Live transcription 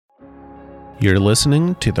You're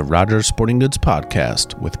listening to the Rogers Sporting Goods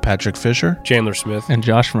Podcast with Patrick Fisher, Chandler Smith, and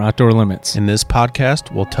Josh from Outdoor Limits. In this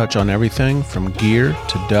podcast, we'll touch on everything from gear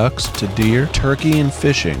to ducks to deer, turkey and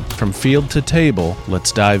fishing. From field to table,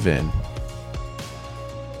 let's dive in.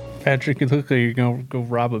 Patrick, you look like you're going to go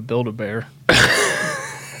rob a Build-A-Bear.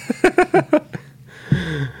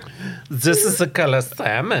 This is a color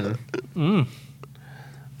salmon.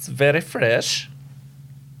 It's very fresh.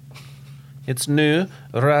 It's new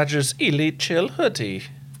Rogers Elite Chill hoodie.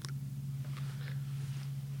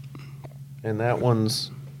 And that one's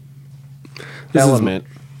Element.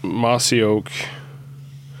 Mossy Oak.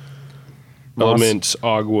 Element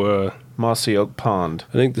Agua. Mossy Oak Pond.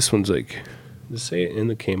 I think this one's like, does it say it in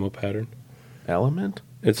the camo pattern? Element?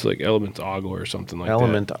 It's like Element Agua or something like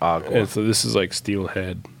Element that. Agua. And so this is like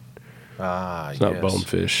steelhead. Ah, It's not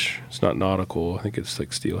bonefish. It's not nautical. I think it's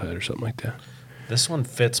like steelhead or something like that. This one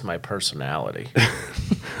fits my personality. I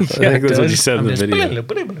think that's what you said in the video.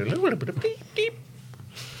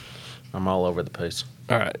 I'm all over the place.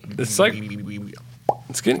 All right. It's like,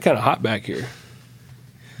 it's getting kind of hot back here.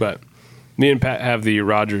 But me and Pat have the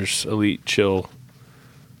Rogers Elite Chill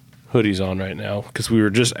hoodies on right now because we were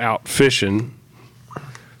just out fishing a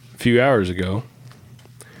few hours ago.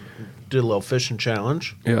 Did a little fishing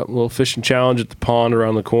challenge. Yeah, a little fishing challenge at the pond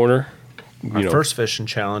around the corner. Our first fishing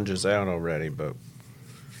challenge is out already, but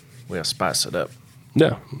we gotta spice it up.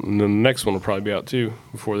 Yeah, and then the next one will probably be out too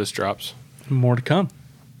before this drops. More to come.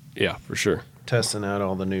 Yeah, for sure. Testing out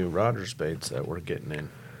all the new Rogers baits that we're getting in.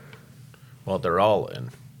 Well, they're all in.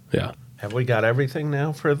 Yeah. Have we got everything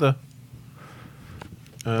now for the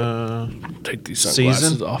Take these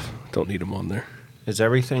sunglasses season? off. Don't need them on there. Is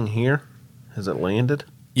everything here? Has it landed?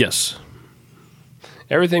 Yes.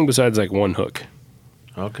 Everything besides like one hook.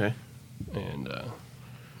 Okay. And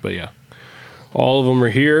but yeah, all of them are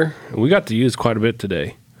here. We got to use quite a bit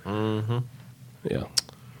today. Mm-hmm.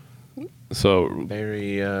 Yeah. So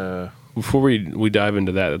Very before we dive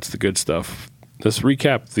into that, that's the good stuff. Let's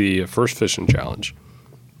recap the first fishing challenge.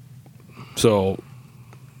 So,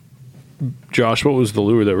 Josh, what was the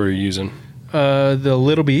lure that we were using? The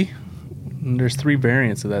Little Bee. And there's three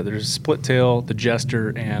variants of that. There's split tail, the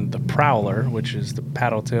jester, and the prowler, which is the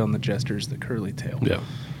paddle tail, and the jester is the curly tail. Yeah.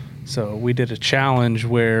 So we did a challenge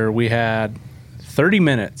where we had 30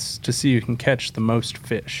 minutes to see who can catch the most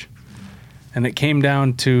fish. And it came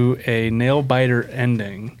down to a nail biter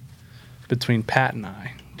ending between Pat and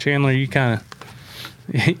I. Chandler, you kind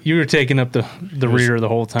of you were taking up the rear the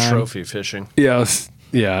whole time. trophy fishing. Yeah.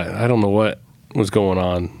 I don't know what was going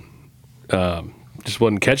on. Just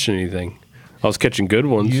wasn't catching anything. I was catching good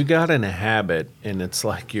ones. You got in a habit, and it's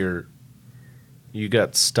like you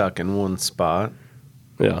got stuck in one spot.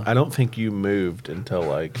 Yeah. I don't think you moved until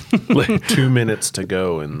like 2 minutes to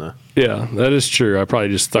go in the. Yeah, that is true. I probably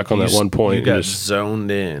just stuck on that one point. You got and just,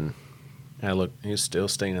 zoned in. I look, he's still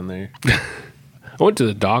standing there. I went to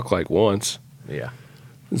the dock like once. Yeah.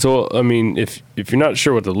 So I mean, if you're not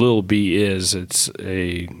sure what the Little Bee is, it's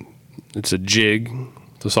a jig,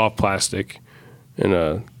 it's a soft plastic, and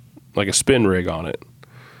a spin rig on it.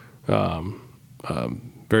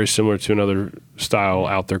 Very similar to another style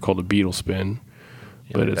out there called a beetle spin.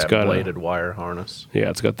 But it's got bladed wire harness. Yeah,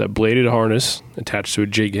 it's got that bladed harness attached to a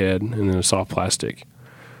jig head and then a soft plastic.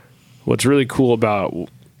 What's really cool about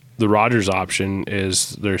the Rogers option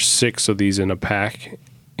is there's 6 of these in a pack,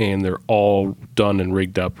 and they're all done and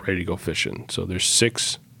rigged up, ready to go fishing. So there's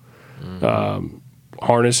 6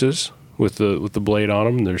 harnesses with the blade on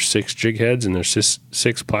them. There's 6 jig heads, and there's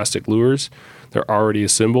 6 plastic lures. They're already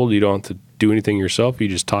assembled. You don't have to do anything yourself. You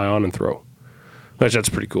just tie on and throw. That's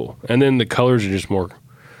pretty cool. And then the colors are just more.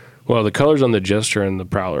 Well, the colors on the jester and the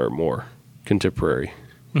prowler are more contemporary.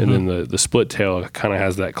 Mm-hmm. And then the split tail kind of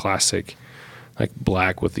has that classic, like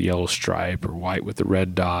black with the yellow stripe or white with the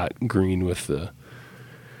red dot, green with the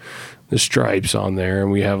stripes on there.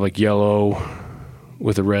 And we have like yellow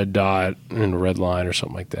with a red dot and a red line or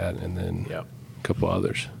something like that. And then a couple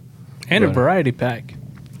others. And a variety pack.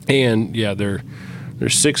 And yeah, there's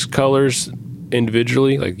 6 colors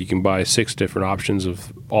individually. Like you can buy 6 different options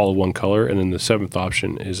of all of one color, and then the 7th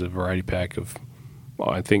option is a variety pack of,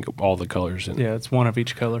 I think, all the colors. Yeah, it's one of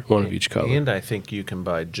each color. One of each color. And I think you can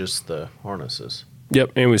buy just the harnesses.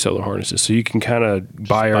 Yep, and we sell the harnesses, so you can kind of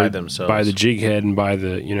buy the jig head and buy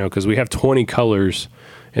the because we have 20 colors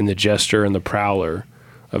in the jester and the prowler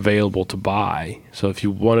available to buy. So if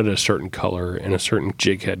you wanted a certain color and a certain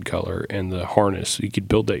jig head color and the harness, you could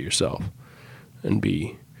build that yourself and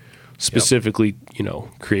be specifically,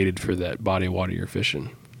 created for that body of water you're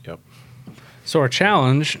fishing. Yep. So our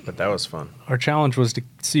challenge, But that was fun. our challenge was to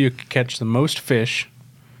see who could catch the most fish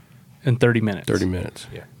in 30 minutes. 30 minutes.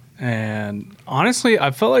 Yeah. And honestly,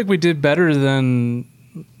 I felt like we did better than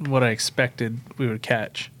what I expected we would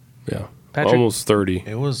catch. Yeah. Patrick? Almost 30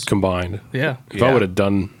 It was combined. Yeah. If I would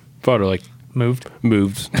have like Moved.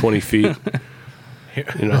 moved 20 feet,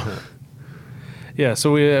 you know, Yeah,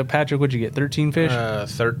 so we Patrick, what'd you get? 13 fish?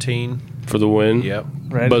 13. for the win. Yep.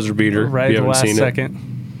 Right, Buzzer beater. Right if you at the haven't last seen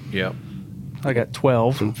second. Yep. I got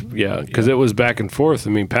 12. Yeah, because it was back and forth.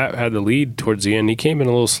 I mean, Pat had the lead towards the end. He came in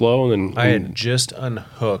a little slow, and then I had just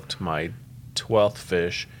unhooked my 12th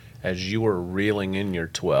fish as you were reeling in your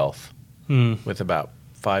 12th with about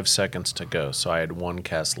 5 seconds to go. So I had one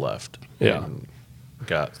cast left. Yeah. And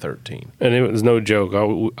got 13. and it was no joke.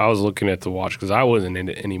 I was looking at the watch because I wasn't in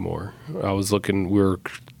it anymore. I was looking. We were I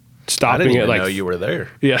stopping didn't at even like know you were there.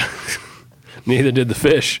 yeah. Neither did the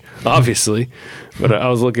fish, obviously. But I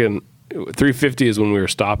was looking. 3:50 is when we were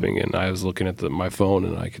stopping, and I was looking at my phone,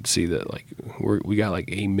 and I could see that like we got like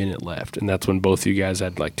a minute left, and that's when both of you guys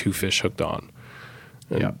had like 2 fish hooked on.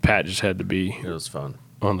 And Yeah. Pat just had to be It was fun.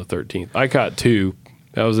 on the 13th. I caught 2.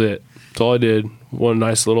 That was it. That's all I did. One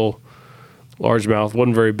nice little largemouth.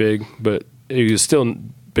 Wasn't very big, but he was still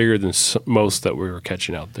bigger than most that we were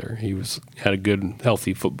catching out there. He had a good,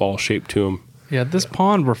 healthy football shape to him. Yeah, this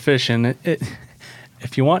pond we're fishing,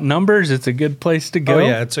 if you want numbers, it's a good place to go. Oh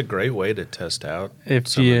yeah, it's a great way to test out.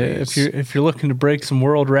 If you're looking to break some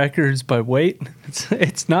world records by weight,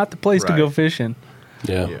 it's not the place to go Right. fishing.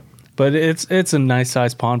 Yeah. Yeah. But it's a nice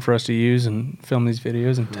sized pond for us to use and film these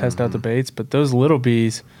videos and test out the baits. But those little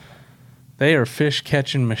bees, they are fish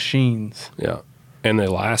catching machines. Yeah. And they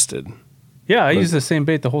lasted. Yeah, I used the same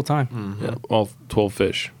bait the whole time. Yeah. All 12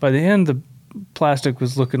 fish. By the end, the plastic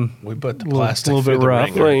was looking We put the a little- plastic little through bit the rough.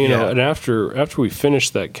 ringer. Well, you know, Yeah. and after we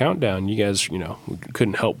finished that countdown, you guys, we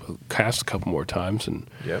couldn't help but cast a couple more times. And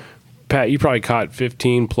Yep. Pat, you probably caught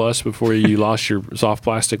 15 plus before you lost your soft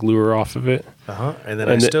plastic lure off of it. And then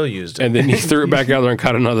I still used it. And then you threw it back out there and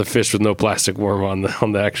caught another fish with no plastic worm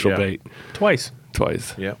on the actual Yeah. bait twice.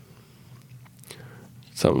 twice. Yep.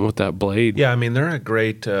 Something with that blade. Yeah, I mean they're a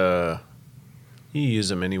great. You use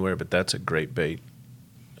them anywhere, but that's a great bait.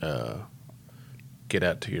 Get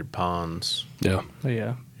out to your ponds. Yeah.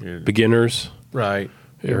 Yeah. Beginners. Right.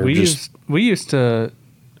 Or We just used to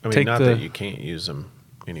I mean, take not the. that you can't use them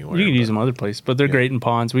anywhere. You can use but- them other places, but they're Yeah. great in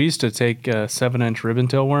ponds. We used to take a 7-inch ribbon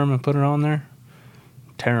tail worm and put it on there,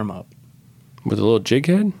 tear them up. with a little jig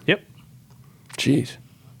head. Yep. Jeez.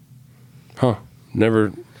 Huh.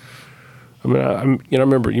 Never. I mean, I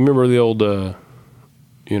remember. You remember the old,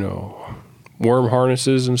 worm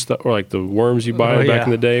harnesses and stuff, or like the worms you buy Oh, back yeah. in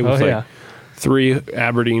the day with Oh, like yeah. 3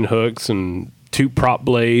 Aberdeen hooks and 2 prop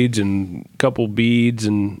blades and a couple beads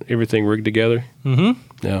and everything rigged together. Mm-hmm.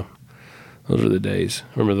 Yeah. Those were the days.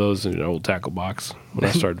 Remember those in an old tackle box when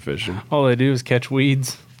I started fishing. All they do is catch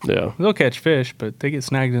weeds. Yeah. They'll catch fish, but they get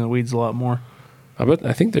snagged in the weeds a lot more.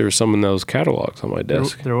 I think there was some in those catalogs on my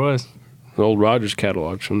desk. There was. The old Rogers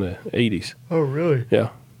catalogs from the 80s. Oh, really? Yeah.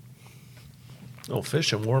 Oh,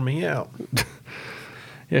 fishing wore me out.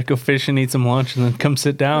 Yeah, go fish and eat some lunch and then come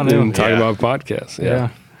sit down. And talking Yeah. about podcasts. yeah.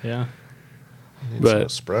 Yeah. Need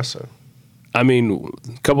But- some espresso. I mean,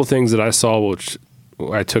 a couple things that I saw, which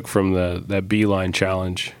I took from that beeline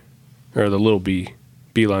challenge, or the little bee.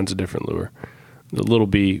 Beeline's a different lure. The little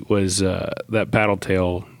bee was that paddle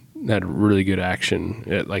tail had really good action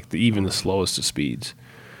at like even the slowest of speeds.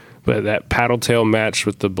 But that paddle tail matched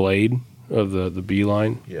with the blade of the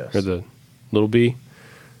beeline, Yes. or the little bee,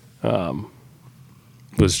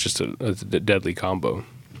 was just a deadly combo,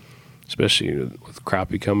 especially with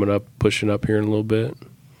crappie coming up, pushing up here in a little bit.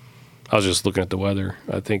 I was just looking at the weather.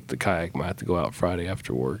 I think the kayak might have to go out Friday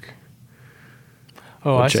after work.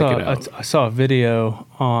 Oh, I'll I check it out. I saw a video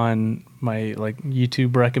on my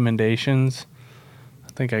YouTube recommendations.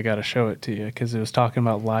 I think I got to show it to you because it was talking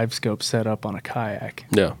about live scope setup on a kayak.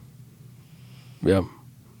 Yeah. Yeah.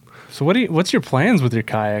 So what's your plans with your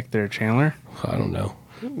kayak there, Chandler? I don't know.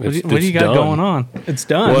 What do you got going on? It's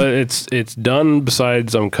done. Well, it's done.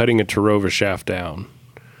 Besides, I'm cutting a Tarova shaft down.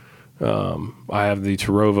 I have the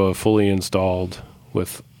Tarova fully installed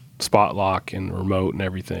with spot lock and remote and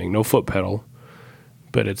everything. No foot pedal,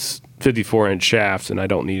 but it's 54-inch shafts, and I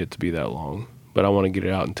don't need it to be that long. But I want to get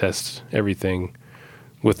it out and test everything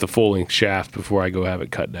with the full length shaft before I go have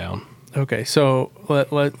it cut down. Okay, so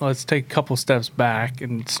let's take a couple steps back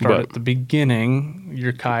and start But- at the beginning.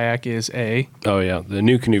 Your kayak is a Oh yeah, the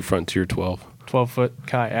New Canoe Frontier 12. 12-foot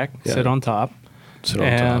kayak, Yeah. sit on top, Sit on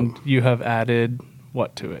and top. you have added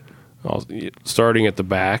what to it? Starting at the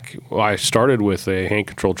back, well, I started with a hand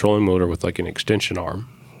control trolling motor with like an extension arm.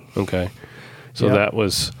 Okay. So Yep. that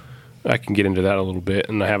was, I can get into that a little bit.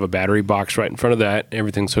 And I have a battery box right in front of that.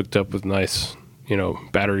 Everything's hooked up with nice,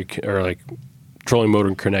 battery or like trolling motor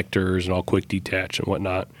connectors and all quick detach and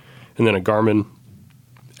whatnot. And then a Garmin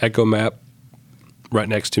Echo Map right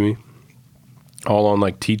next to me, all on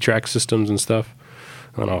like T-Track systems and stuff.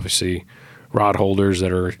 And obviously rod holders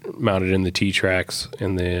that are mounted in the T-Tracks.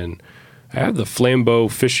 And then I have the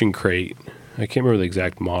Flambeau fishing crate. I can't remember the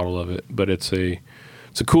exact model of it, but it's a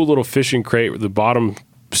cool little fishing crate. The bottom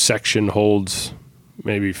section holds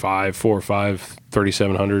maybe 4 or 5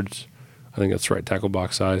 3700s. I think that's right, tackle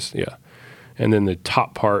box size. Yeah. And then the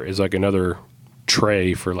top part is like another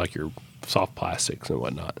tray for like your soft plastics and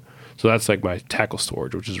whatnot. So that's like my tackle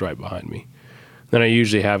storage, which is right behind me. Then I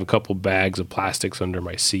usually have a couple bags of plastics under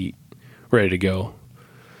my seat ready to go.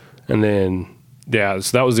 And then, so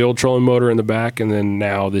that was the old trolling motor in the back. And then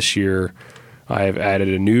now this year I have added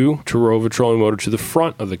a new Terrova trolling motor to the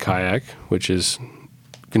front of the kayak, which is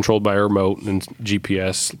controlled by a remote and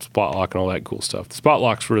GPS, spot lock, and all that cool stuff. The spot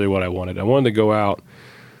lock's really what I wanted. I wanted to go out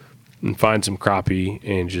and find some crappie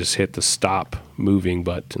and just hit the stop moving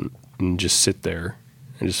button and just sit there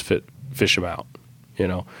and just fish them out,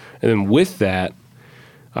 And then with that,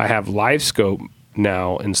 I have LiveScope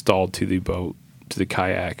now installed to the boat, to the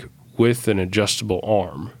kayak, with an adjustable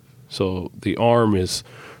arm. So the arm is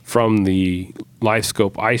from the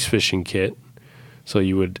LiveScope ice fishing kit. So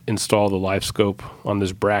you would install the LiveScope on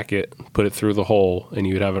this bracket, put it through the hole, and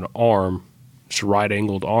you would have an arm, just a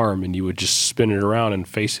right-angled arm, and you would just spin it around and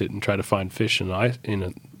face it and try to find fish in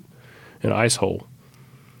an ice hole.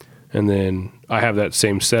 And then I have that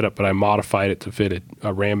same setup, but I modified it to fit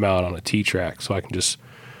a ram mount on a T-Track. So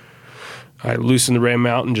I loosen the ram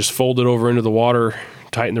mount and just fold it over into the water,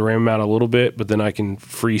 tighten the ram mount a little bit, but then I can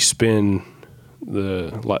free spin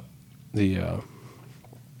the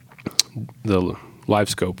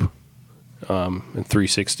LiveScope in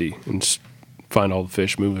 360 and just find all the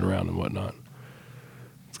fish moving around and whatnot.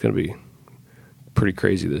 It's going to be pretty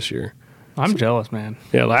crazy this year. I'm jealous, man.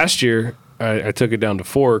 Yeah, last year I took it down to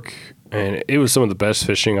Fork, and it was some of the best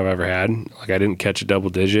fishing I've ever had. Like, I didn't catch a double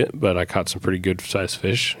digit, but I caught some pretty good sized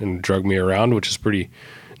fish and drug me around, which is pretty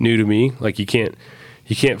new to me. Like, you can't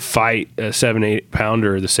fight a 7-8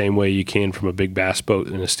 pounder the same way you can from a big bass boat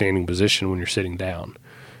in a standing position when you're sitting down.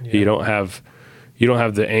 Yeah. You don't have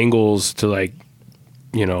the angles to, like,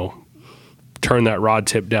 turn that rod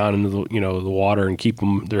tip down into the water and keep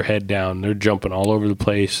their head down. They're jumping all over the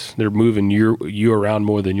place. They're moving you around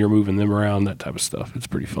more than you're moving them around, that type of stuff. It's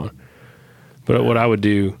pretty fun. But what I would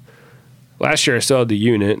do, last year I still had the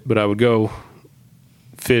unit, but I would go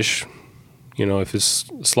fish, if it's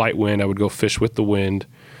slight wind, I would go fish with the wind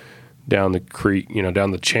down the creek,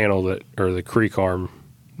 down the channel or the creek arm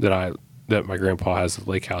that my grandpa has the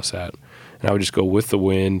lake house at. And I would just go with the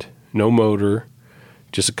wind, no motor,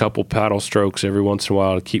 just a couple paddle strokes every once in a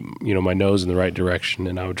while to keep, my nose in the right direction.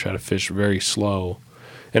 And I would try to fish very slow.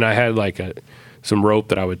 And I had like some rope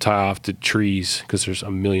that I would tie off to trees, because there's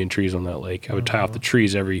a million trees on that lake. I would tie off the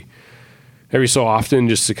trees every so often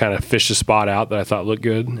just to kind of fish a spot out that I thought looked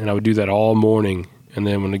good. And I would do that all morning. And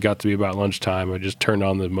then when it got to be about lunchtime, I just turned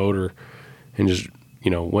on the motor and just,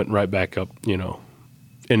 went right back up,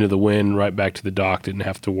 into the wind, right back to the dock. Didn't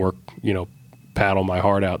have to work, paddle my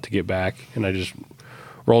heart out to get back. And I just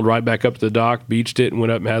rolled right back up to the dock, beached it, and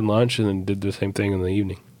went up and had lunch, and then did the same thing in the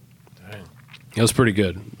evening. Dang. It was pretty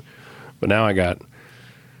good. But now I got,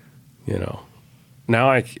 now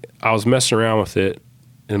I was messing around with it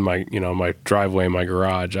in my, my driveway, my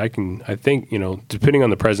garage. I think, depending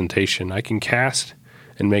on the presentation, I can cast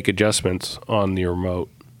and make adjustments on the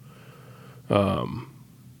remote, as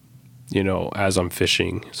I'm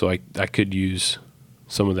fishing. So I could use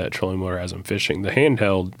some of that trolling motor as I'm fishing. The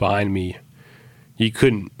handheld behind me, you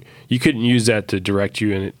couldn't use that to direct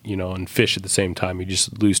you in it, and fish at the same time. You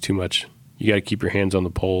just lose too much. You got to keep your hands on the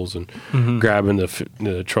poles, and grabbing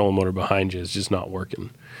the trolling motor behind you is just not working.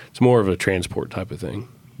 It's more of a transport type of thing.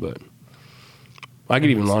 But I could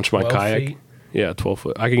even launch my kayak. Feet? Yeah, 12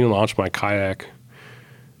 foot. I can even launch my kayak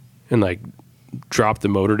and like drop the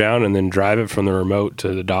motor down and then drive it from the remote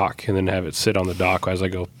to the dock and then have it sit on the dock as I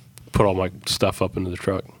go put all my stuff up into the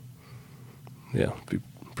truck. Yeah, it'd be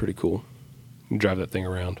pretty cool. You can drive that thing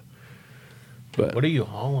around. But what are you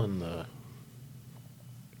hauling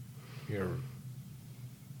your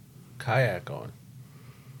kayak on?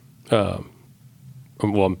 Well,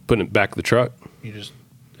 I'm putting it back in the truck. You just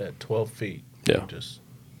at 12 feet. Yeah. Just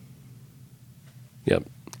Yep.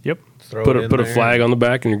 throw Put it in a there flag on the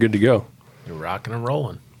back and you're good to go. You're rocking and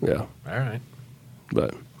rolling. Yeah. All right.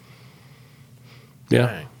 But yeah,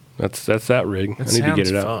 Dang. that's that rig. That I need to get sounds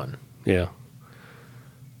it out. fun. Yeah.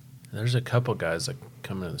 There's a couple guys that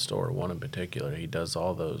come in the store. One in particular, he does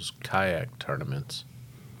all those kayak tournaments.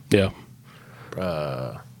 Yeah.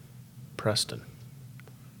 Preston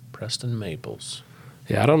Maples.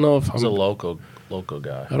 Yeah, I don't know if He's a local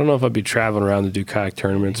guy. I don't know if I'd be traveling around to do kayak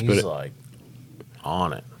tournaments, He's but like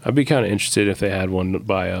on it. I'd be kind of interested if they had one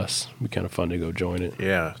by us. It'd be kind of fun to go join it.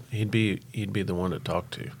 Yeah, he'd be the one to talk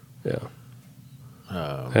to. Yeah.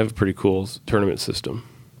 They have a pretty cool tournament system.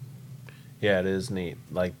 Yeah, it is neat.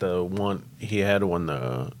 Like the one he had one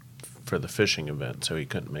for the fishing event, so he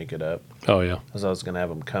couldn't make it up. Oh, yeah. Because I was gonna have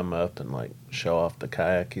him come up and like show off the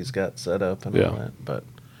kayak he's got set up and all that. But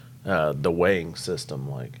the weighing system,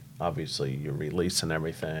 like obviously you're releasing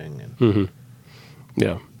everything, and Mm-hmm.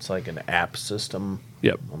 Yeah. it's like an app system.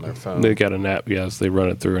 Yep. On their phone. They got an app. Yes, they run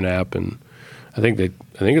it through an app, and I think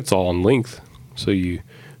it's all on length. So you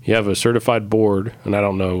have a certified board, and I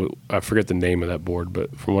don't know, I forget the name of that board,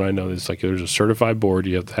 but from what I know, it's like there's a certified board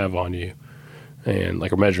you have to have on you, and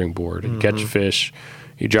like a measuring board. You catch a fish,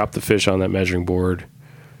 you drop the fish on that measuring board.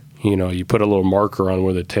 You put a little marker on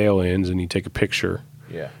where the tail ends, and you take a picture.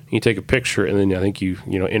 Yeah. You take a picture, and then I think you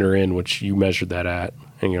enter in which you measured that at,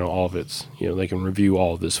 and all of it's they can review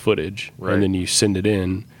all of this footage, Right. and then you send it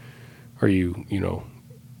in, or you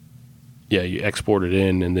export it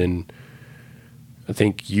in, and then I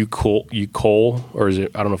think you cull, or is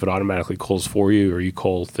it? I don't know if it automatically culls for you, or you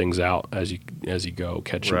cull things out as you go,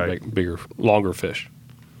 catching Right. bigger, longer fish.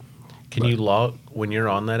 Can you log when you're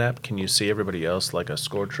on that app? Can you see everybody else like a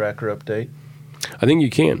score tracker update? I think you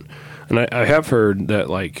can, and I have heard that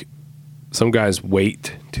like some guys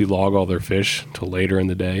wait to log all their fish till later in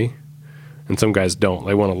the day, and some guys don't.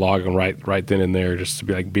 They want to log them right then and there, just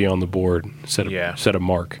to be on the board, set a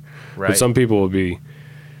mark. Right. But some people will be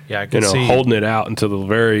Yeah, I can see. holding it out until the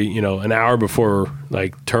very an hour before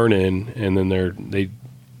like turn in, and then they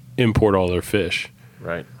import all their fish,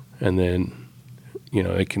 Right. and then the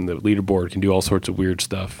leaderboard can do all sorts of weird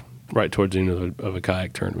stuff right towards the end of a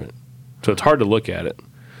kayak tournament. So it's hard to look at it.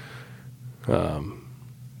 I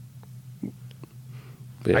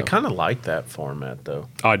kind of like that format though,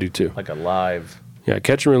 I do too. like a live Yeah,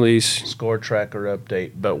 catch and release. score tracker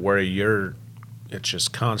update, but where it's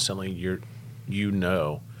just constantly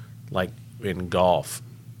like in golf,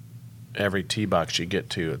 every tee box you get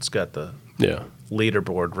to, it's got the Yeah,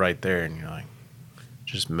 leaderboard right there, and you're like,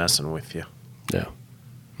 just messing with you. yeah,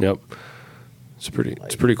 yep. It's a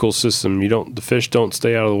pretty cool system. The fish don't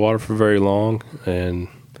stay out of the water for very long, and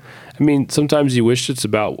I mean sometimes you wish it's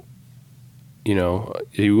about.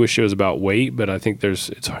 You wish it was about weight, but I think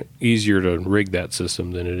it's easier to rig that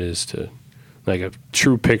system than it is to like a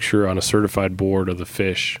true picture on a certified board of the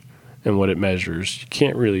fish and what it measures. You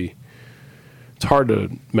can't really. It's hard to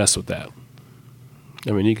mess with that.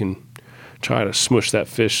 I mean, you can try to smush that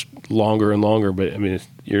fish longer and longer, but I mean,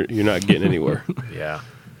 you're not getting anywhere. Yeah.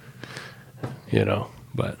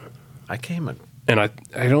 But I came in. and I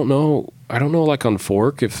don't know like on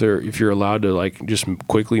fork if you're allowed to like just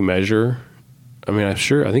quickly measure. I mean, I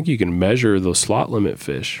think you can measure those slot limit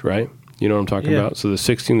fish, right? You know what I'm talking about? So the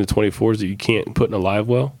 16 to 24s that you can't put in a live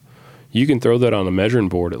well, you can throw that on a measuring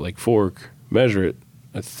board at like fork, measure it.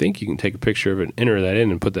 I think you can take a picture of it, enter that in,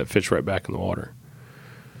 and put that fish right back in the water.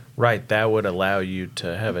 Right, that would allow you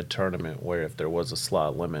to have a tournament where if there was a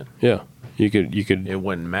slot limit, Yeah, you could. it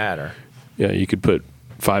wouldn't matter. Yeah, you could put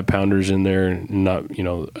 5-pounders in there, and not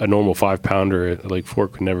a normal 5-pounder at Lake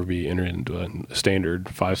Fork could never be entered into a standard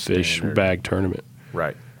 5-fish Standard. bag tournament.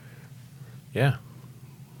 Right. Yeah,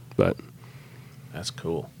 But that's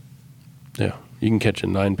cool. yeah, you can catch a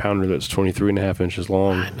 9-pounder that's 23.5 inches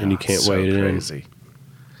long, I know, and you can't it's so weigh it crazy.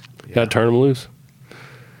 in. Got to turn them loose.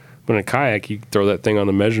 But in a kayak, you throw that thing on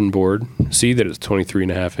the measuring board, see that it's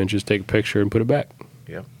 23.5 inches, take a picture, and put it back.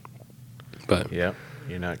 Yep. But Yep.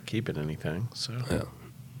 You're not keeping anything, so. Yeah.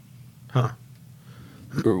 Huh.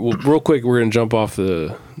 real quick, we're going to jump off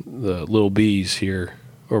the little bees here,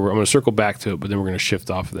 or I'm going to circle back to it, but then we're going to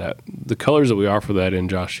shift off of that. The colors that we offer that in,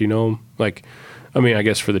 Josh, you know 'em? Like, I mean, I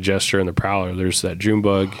guess for the Jester and the Prowler, there's that June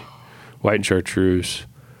bug, white and chartreuse,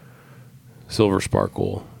 silver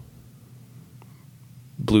sparkle,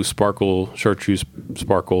 blue sparkle, chartreuse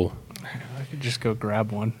sparkle. I could just go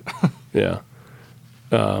grab one. Yeah.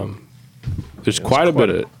 There's quite a bit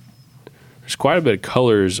of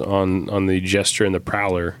colors on the Jester and the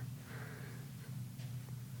Prowler.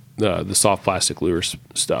 The soft plastic lure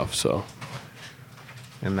stuff. So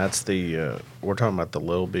And that's we're talking about the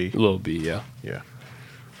Lil B. Lil B, yeah. Yeah.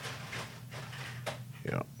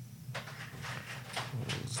 Yeah.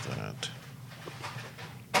 What is that?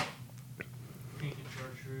 Pink and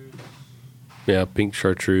chartreuse, Yeah, pink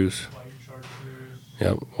chartreuse. white chartreuse,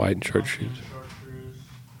 Yeah, white and chartreuse. chartreuse,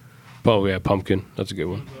 Oh, yeah, pumpkin. That's a good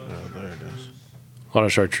one. Oh, there it is. A lot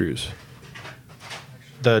of chartreuse.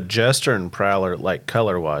 actually The Jester and Prowler, like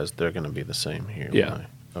color-wise, they're going to be the same here. Yeah.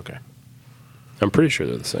 Okay. I'm pretty sure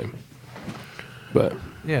they're the same. But,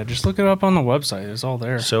 Yeah, just look it up on the website. It's all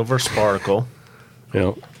there. Silver Sparkle, you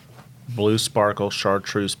know, Blue Sparkle,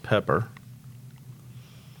 Chartreuse Pepper,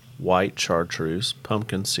 White Chartreuse,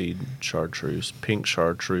 Pumpkin Seed Chartreuse, Pink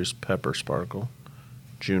Chartreuse Pepper Sparkle,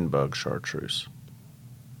 Junebug Chartreuse.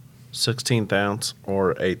 16th ounce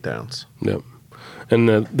or 8th ounce. yep. And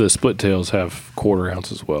the split tails have 1/4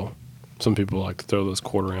 ounce as well. Some people like to throw those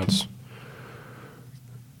 1/4 ounce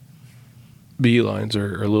beelines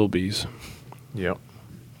or little bees. Yep.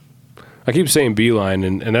 I keep saying beeline,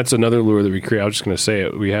 and that's another lure that we create. I was just going to say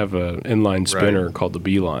it. We have an inline spinner Right. called the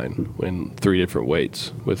beeline in 3 different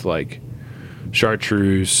weights with like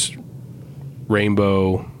chartreuse,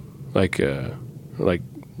 rainbow, like what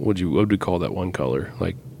would we call that one color?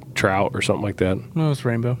 Like trout or something like that. No, it's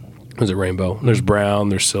rainbow. Is it rainbow? There's brown,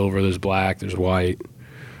 there's silver, there's black, there's white,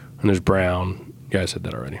 and there's brown. Yeah, I said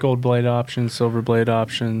that already. Gold blade options, silver blade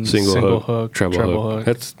options, Single hook, treble hook. hook.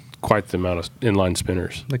 That's quite the amount of inline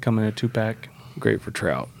spinners. They come in a 2-pack. Great for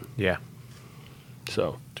trout. Yeah.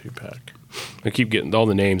 So 2-pack. I keep getting all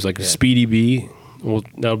the names like Yeah. Speedy Bee. Well,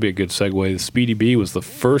 that would be a good segue. The Speedy Bee was the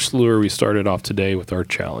first lure we started off today with our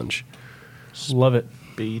challenge. Love it.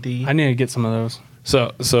 BD. I need to get some of those.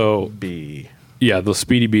 So B. yeah, the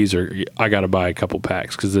Speedy Bees are. I got to buy a couple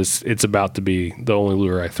packs because it's about to be the only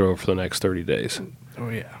lure I throw for the next 30 days. Oh,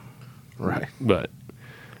 yeah. Right.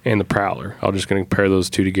 And the Prowler. I'm just going to pair those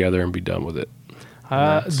two together and be done with it.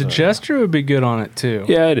 The Jester would be good on it, too.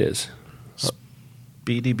 Yeah, it is.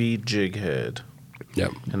 BDB Jig Head.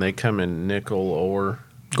 Yep. And they come in nickel or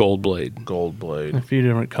Gold Blade. gold blade. A few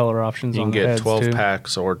different color options You on can the get heads, 12 too.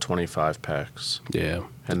 packs or 25 packs. Yeah.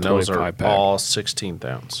 And The those are 25 pack. all 16th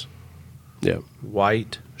ounce. Yep.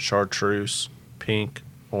 White, chartreuse, pink,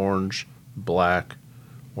 orange, black,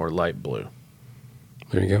 or light blue.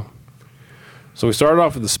 There you go. So we started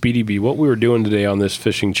off with the Speedy Bee. What we were doing today on this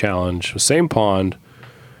fishing challenge was same pond,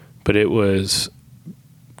 but it was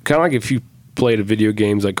kind of like if you played a video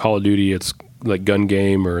games like Call of Duty, it's like gun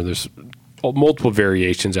game, or there's multiple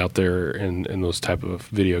variations out there in those type of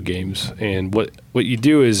video games. And what you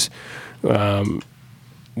do is when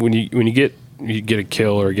you get a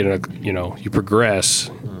kill or you progress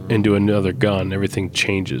into another gun, everything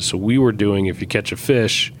changes. So we were doing, if you catch a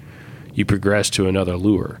fish, you progress to another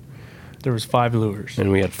lure. There was 5 lures.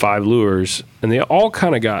 And we had 5 lures, and they all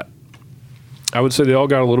kind of got, I would say they all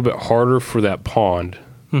got a little bit harder for that pond.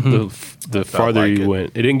 The farther like you it. went,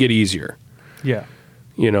 it didn't get easier. Yeah.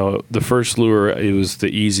 The first lure, it was the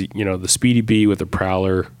easy, the Speedy Bee with a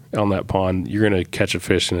Prowler on that pond. You're going to catch a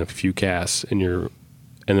fish in a few casts, and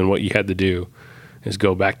then what you had to do is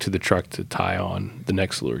go back to the truck to tie on the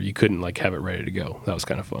next lure. You couldn't have it ready to go. That was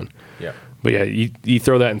kind of fun. Yeah. But yeah, you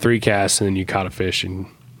throw that in 3 casts, and then you caught a fish, and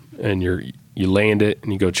you land it,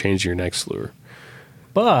 and you go change your next lure.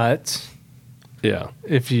 But Yeah.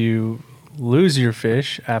 if you lose your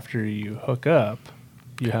fish after you hook up,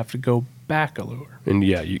 you have to go back a lure. And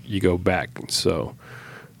yeah, you go back. So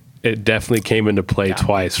it definitely came into play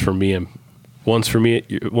twice for me, and once for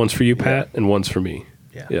you, Pat, and once for me.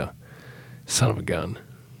 Yeah. Yeah. Son of a gun.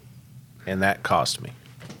 And that cost me.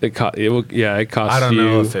 It cost you. I don't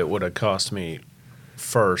know if it would have cost me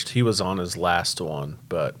first. He was on his last one,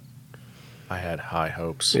 but I had high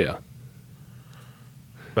hopes. Yeah.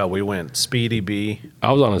 But we went Speedy Bee.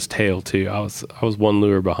 I was on his tail too. I was one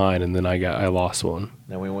lure behind, and then I lost one.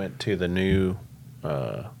 Then we went to the new,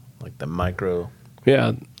 the micro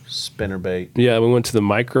Yeah. spinnerbait. Yeah, we went to the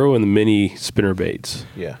micro and the mini spinner baits.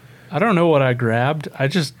 Yeah. I don't know what I grabbed. I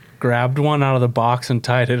just grabbed one out of the box and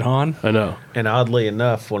tied it on. I know. And oddly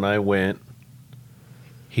enough, when I went,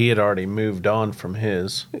 he had already moved on from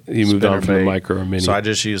his. He moved on from the spinnerbait. micro and mini. So I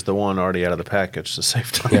just used the one already out of the package to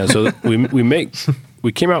save time. Yeah, so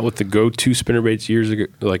we came out with the go-to spinnerbaits years ago,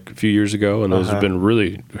 like a few years ago, and those have been a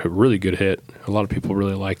really good hit. A lot of people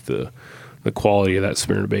really like the quality of that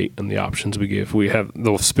spinnerbait and the options we give. We have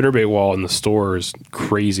the spinnerbait wall in the store is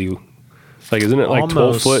crazy. Like, isn't it like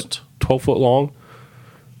 12 foot long?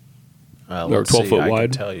 Or Let's 12 see, foot I can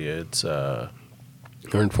wide? tell you, it's They're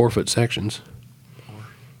in 4-foot sections.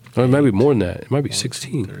 Or it might be more than that. It might be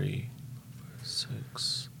 16. 3,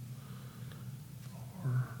 6,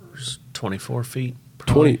 4, 24 feet.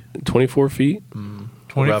 24 feet?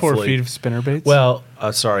 24 Roughly. feet of spinner baits. Well,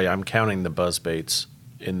 sorry, I'm counting the buzz baits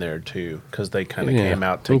in there too, because they kind of Yeah, came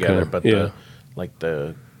out together. okay, But yeah.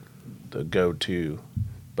 the go-to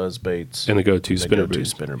buzz baits And the go-to spinner go-to baits.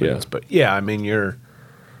 spinner Yeah. baits. But yeah, I mean, you're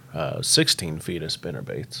 16 feet of spinner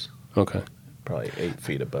baits. Okay. probably 8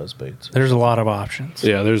 feet of buzz baits. There's a lot of options.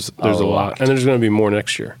 Yeah, there's a lot. And there's going to be more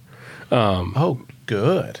next year. Oh,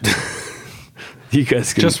 good. You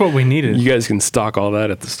guys can Just what we needed. You guys can stock all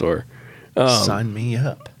that at the store. Sign me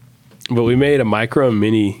up. But we made a micro and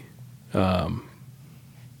mini, and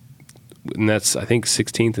that's I think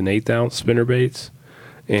 16th and 8th ounce spinner baits,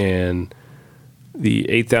 and the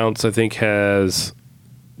 8th ounce I think has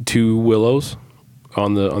 2 willows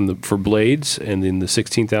on the for blades, and then the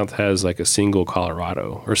 16th ounce has like a single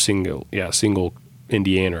Colorado or single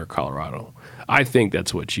Indiana or Colorado. I think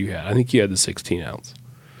that's what you had. I think you had the 16 ounce.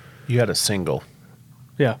 You had a single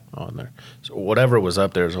Yeah. on there. So whatever was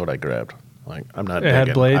up there is what I grabbed. Like, I'm not It had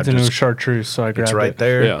digging. blades I and it was just- chartreuse, so I grabbed It's right it.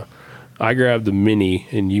 there. Yeah, I grabbed the mini,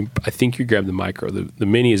 and I think you grabbed the micro. The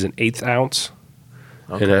mini is an 1/8 ounce,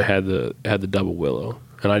 Okay. and it had the double willow,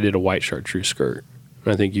 and I did a white chartreuse skirt.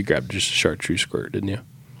 And I think you grabbed just a chartreuse skirt, didn't you?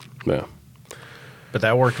 Yeah. But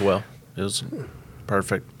that worked well. It was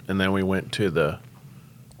perfect. And then we went to the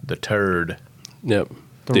turd. Yep.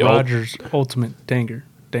 The ul- Rogers Ultimate Dangler.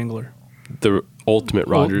 the ultimate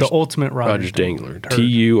Rogers. The Ultimate Rogers Dangler. Turd.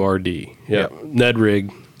 TURD. Yep. Yep. Ned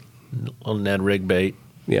rig. Little Ned rig bait.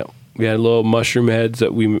 Yeah. We had little mushroom heads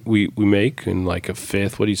that we make, and like a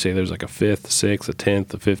 5th. What do you say? There's like a 5th, 6th, a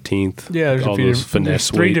 10th, a 15th. Yeah, there's all a few those different,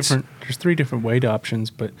 finesse weights. There's 3 different weight options,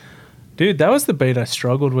 but dude, that was the bait I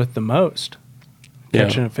struggled with the most Yeah.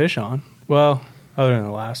 catching a fish on. Well, other than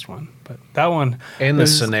the last one, but that one And the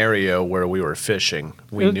was- scenario where we were fishing,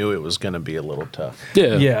 we It- knew it was going to be a little tough.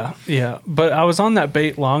 Yeah. Yeah. But I was on that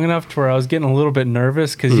bait long enough to where I was getting a little bit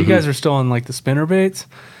nervous because Mm-hmm. you guys were still on like the spinner baits,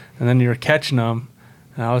 and then you were catching them,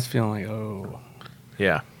 and I was feeling like, oh,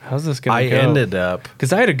 Yeah. how's this gonna I go? ended up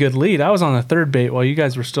Because I had a good lead. I was on the 3rd bait while you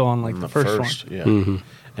guys were still on like on the first one. Yeah. Mm-hmm.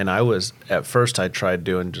 And I was, at first, I tried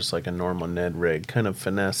doing just like a normal Ned rig, kind of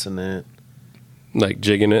finessing it. Like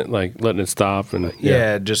jigging it, like letting it stop, and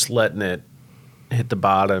Yeah, just letting it hit the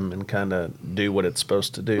bottom and kind of do what it's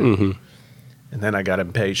supposed to do. Mm-hmm. And then I got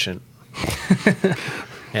impatient.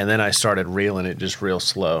 And then I started reeling it just real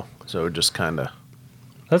slow. So it just kind of,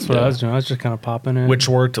 That's what Yeah. I was doing. I was just kind of popping it. which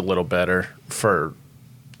worked a little better for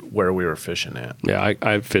where we were fishing at. Yeah,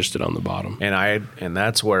 I fished it on the bottom. And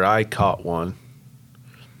that's where I caught one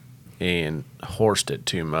and horsed it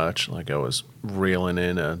too much. Like I was reeling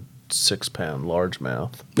in a 6-pound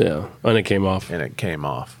largemouth Yeah, and it came off. and it came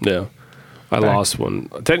off. Yeah, I lost one.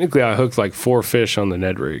 Technically, I hooked like 4 fish on the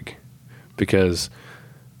Ned rig because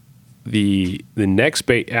the next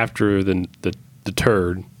bait after the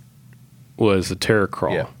turd was the terror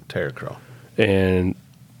crawl. Yeah, terror crawl. And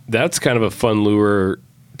that's kind of a fun lure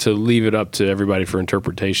to leave it up to everybody for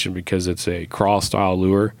interpretation because it's a crawl style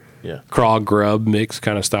lure, Yeah. crawl grub mix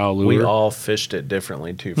kind of style lure. We all fished it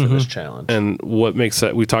differently too for this challenge. And what makes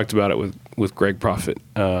that, we talked about it with Greg Prophet.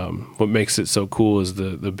 What makes it so cool is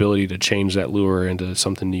the ability to change that lure into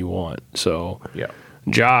something you want. So Yeah.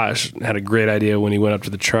 Josh had a great idea when he went up to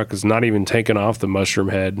the truck. Is not even taking off the mushroom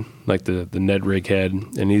head, like the Ned rig head,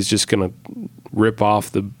 and he's just gonna rip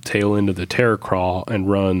off the tail end of the terror crawl and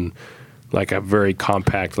run like a very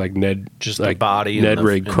compact, like Ned, Just like the body Ned and the,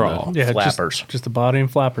 rig and the crawl. yeah, flappers. Just the body and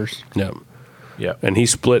flappers. Yeah. Yeah. And he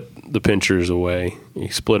split the pinchers away. He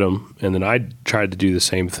split them, and then I tried to do the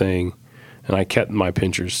same thing, and I kept my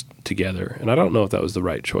pinchers together. And I don't know if that was the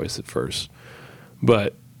right choice at first,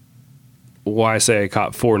 but why I say I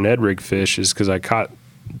caught 4 Ned rig fish is because I caught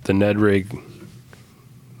the Ned rig.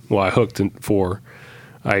 Well, I hooked 4.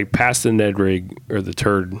 I passed the Ned rig or the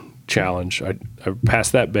turd challenge. I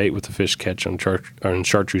passed that bait with the fish catch on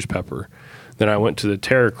chartreuse pepper. Then I went to the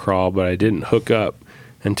terror crawl, but I didn't hook up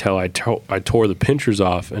until I tore the pinchers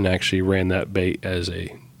off and actually ran that bait as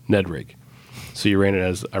a Ned rig. So I ran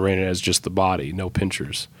it as just the body, no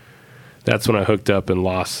pinchers. That's when I hooked up and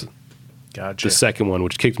lost Gotcha. the second one,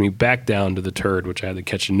 which kicked me back down to the turd, which I had to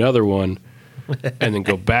catch another one and then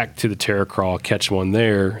go back to the terror crawl, catch one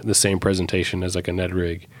there, the same presentation as like a Ned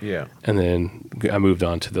rig. Yeah. And then I moved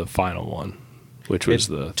on to the final one, which was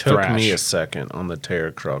the took thrash. me a second on the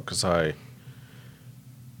terror crawl because I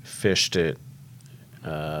fished it.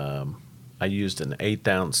 I used an 1/8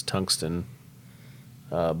 ounce tungsten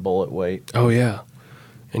bullet weight. Oh, yeah.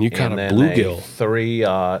 And you caught and a then bluegill.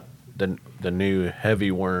 3/0, the new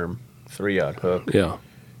heavy worm 3/0 hook, Yeah.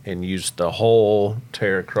 and used the whole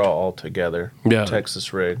terror crawl all together. Yeah.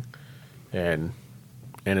 Texas rig, and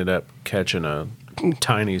ended up catching a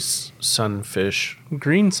tiny sunfish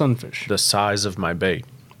Green sunfish. the size of my bait.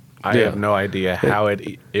 I Yeah. have no idea how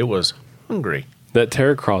it was hungry. That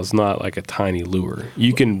terror crawl is not like a tiny lure.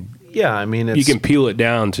 You can Yeah, I mean, it's, you can peel it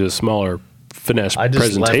down to a smaller finesse I just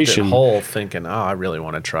presentation. left it whole thinking, oh, I really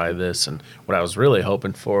want to try this. And what I was really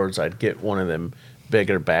hoping for is I'd get one of them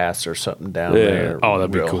bigger bass or something down Yeah. there. Oh,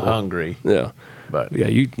 that'd be real cool. hungry. Yeah. But Yeah,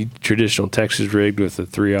 you traditional Texas rigged with a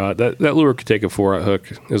 3/0. That lure could take a 4/0 hook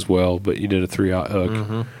as well, but you did a 3/0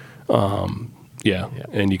 hook. Yeah,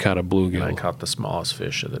 and you caught a I bluegill. caught the smallest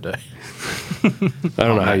fish of the day. I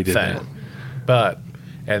don't know on how you did thing. that. But,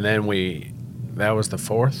 and then that was the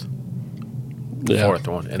fourth Yeah.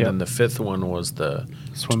 one. And Yep. then the fifth one was the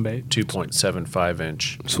Swim bait. 2.75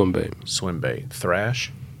 inch Swim bait. swim bait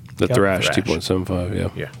thrash. The Yep. Thrash Thrash. 2.75, yeah.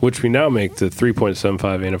 Yeah. Which we now make the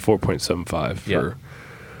 3.75 and a 4.75 for Yeah.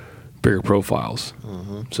 bigger profiles.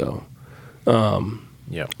 So,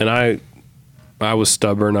 Yep. and I was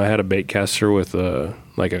stubborn. I had a bait caster with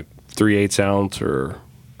like a 3/8 ounce, or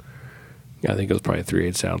I think it was probably a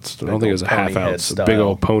 3/8 ounce. I don't think it was a old half pony head ounce. A big style.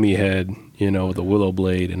 old pony head, with a willow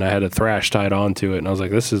blade, and I had a Thrash tied onto it, and I was like,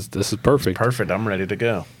 this is perfect. Perfect. I'm ready to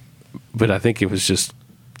go. But I think it was just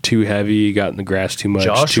too heavy, got in the grass too much,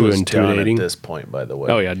 Josh too was intimidating. done at this point, by the way.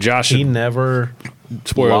 Oh yeah, Josh. He never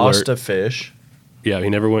spoiler lost alert. a fish. Yeah, he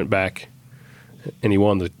never went back, and he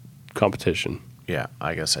won the competition. Yeah,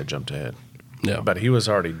 I guess I jumped ahead. Yeah, But he was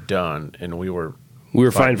already done, and we were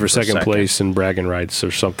fine fighting for second second. place in bragging rights or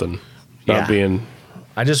something. Not Yeah. being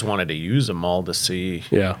I just wanted to use them all to see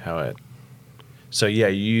Yeah. how it. So yeah,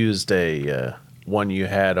 you used a one you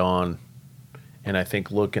had on, and I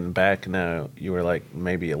think looking back now, you were like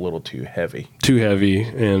maybe a little too heavy. too heavy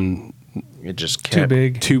and It just Too kept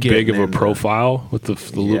big. too getting big of a in the- profile with the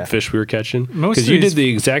Yeah. loop fish we were catching. Most Because of you these- did the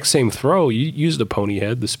exact same throw. You used a pony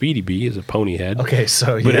head. The Speedy Bee is a pony head. Okay,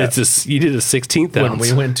 so But yeah, you did a 16th when ounce.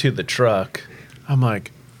 we went to the truck, I'm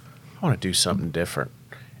like, I want to do something different,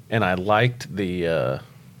 and I liked the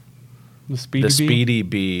Speedy Bee? Speedy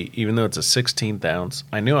Bee, even though it's a 16th ounce.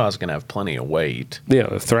 I knew I was gonna have plenty of weight Yeah,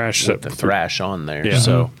 the Thrash. with the thrash on there. Yeah.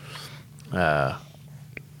 So,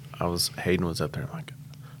 Hayden was up there. I'm like,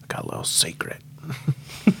 I got a little secret.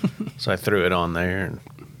 So I threw it on there and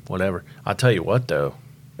whatever. I'll tell you what though,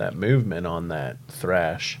 that movement on that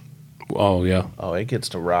thrash, Oh yeah, oh, it gets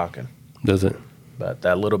to rocking. does it? But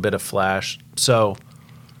that little bit of flash, so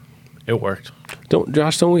it worked.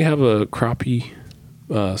 Don't we have a crappie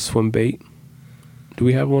swim bait? Do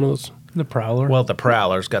we have one of those? The Prowler. Well, the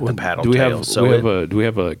Prowler's got the paddle do we tail. have so do we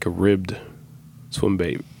have like a ribbed swim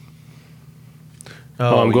bait?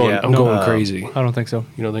 oh, I'm going yeah, I'm going crazy. I don't think so.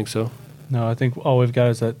 You don't think so? No, I think all we've got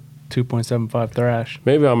is that 2.75 Thrash.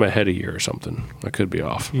 Maybe I'm ahead of you or something. I could be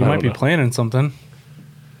off. You I might don't be know. planning something.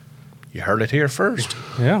 You heard it here first.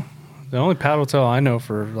 Yeah. The only paddle tail I know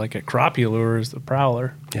for like a crappie lure is the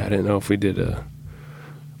Prowler. Yeah, I didn't know if we did a.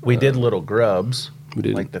 We did little grubs, We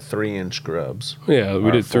did. like the 3-inch grubs. Yeah, we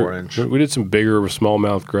or did 4-inch. We did some bigger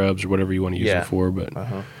smallmouth grubs or whatever you want to use Yeah. it for. But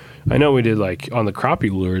Uh-huh. I know we did like on the crappie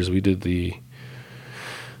lures. We did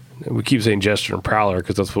we keep saying Jester and Prowler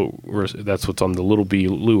because that's what's on the Little Bee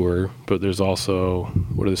lure. But there's also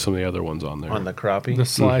what are some of the other ones on there? On the crappie. The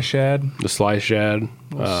Sly Shad, The Sly Shad,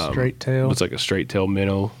 straight tail. It's like a straight tail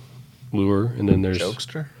minnow lure, and then there's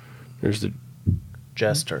Jokester? the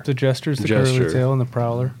Jester. The Jester's the Jester. curly tail and the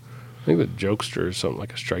Prowler. I think the Jokester is something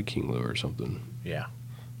like a Strike King lure or something. Yeah.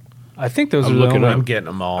 I think those I'm are the looking only up. I'm getting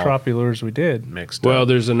them all crappie lures we did. mixed Well, up.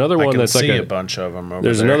 there's another I one can that's like see a a bunch of them over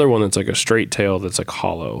there's there. another one that's like a straight tail that's like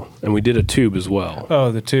hollow, and we did a tube as well.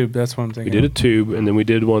 Oh, the tube. That's what I'm We thinking. did a tube, and then we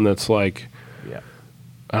did one that's like Yeah.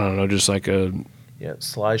 I don't know, just like a Yeah,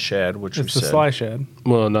 Sly Shad, which It's we the said. Sly Shad.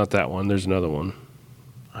 well, not that one. There's another one.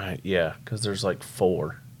 Yeah, because there's like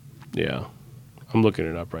 4. Yeah, I'm looking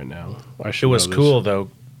it up right now. I It should. was know this. cool though,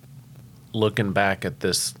 looking back at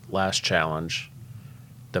this last challenge,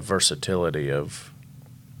 the versatility of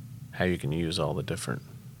how you can use all the different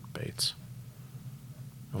baits.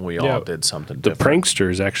 And we Yeah, all did something The different. prankster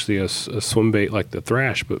is actually a swim bait like the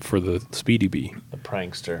Thrash, but for the Speedy Bee. The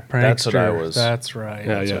prankster. Prankster. That's what I was. That's right.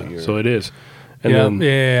 Yeah, That's yeah. what you're- So it is, and yeah, then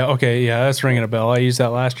yeah, okay, yeah, that's ringing a bell. I used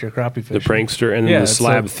that last year, crappie the fishing. prankster, and then Yeah, the it's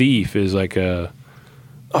slab like- thief is like a.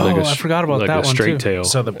 Oh, like a I forgot about like that a one, straight too. tail.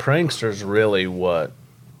 So the prankster's really what?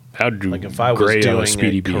 How'd you Like if I was grade on doing a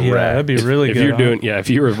Speedy it Bee? correct. Yeah, that'd be really if good. you're huh? doing, yeah, if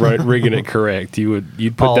you were rigging it correct,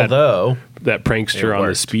 you'd put Although that prankster it on the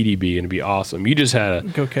worked. Speedy Bee and it'd be awesome. You just had a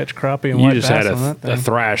Go catch crappie and you white just bass had on that a thing.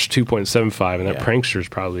 Thrash 2.75, and that Yeah. prankster is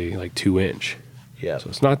probably like 2-inch. yeah, So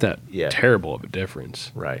it's not that Yeah. terrible of a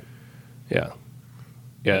difference. right. Yeah,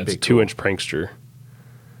 yeah, That'd it's a be cool. 2-inch prankster,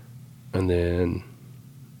 and then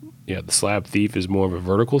yeah, the slab thief is more of a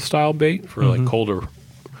vertical style bait for Mm-hmm. like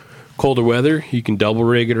colder weather. You can double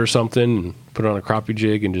rig it or something, and put it on a crappie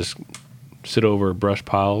jig and just sit over a brush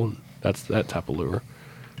pile. That's that type of lure.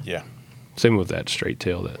 Yeah. Same with that straight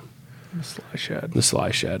tail, that The sly shad. The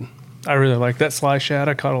sly shad. I really like that sly shad.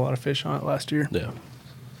 I caught a lot of fish on it last year. Yeah.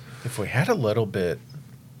 If we had a little bit,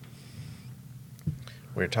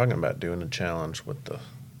 we were talking about doing a challenge with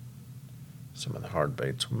some of the hard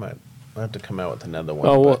baits. We might have to come out with another one.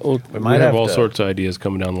 Oh, but well, we might have all to- sorts of ideas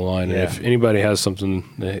coming down the line. Yeah. And if anybody has something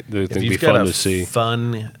they think If would be you've got fun a to see,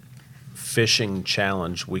 fun fishing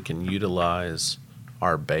challenge, we can utilize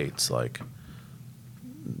our baits, like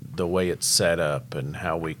the way it's set up and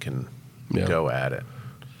how we can Yeah. go at it.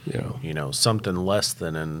 you know, Something less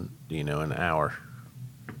than an hour.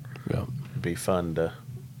 yeah. It'd be fun to.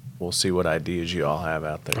 We'll see what ideas you all have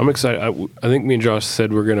out there. I'm excited. I think me and Josh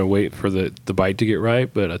said we're going to wait for the bite to get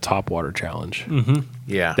right, but a topwater challenge.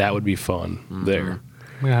 Yeah, That would be fun there. I'm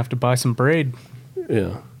gonna have to buy some braid.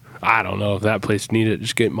 Yeah. I don't know if that place needed it.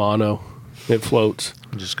 Just get mono. It floats.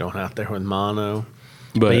 just going out there with mono.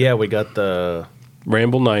 But, But yeah, we got the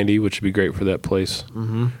Ramble 90, which would be great for that place.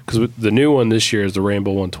 Because the new one this year is the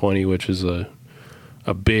Ramble 120, which is a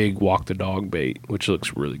big walk the dog bait, which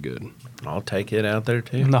looks really good. I'll take it out there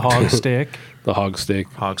too. And the hog stick. The hog stick.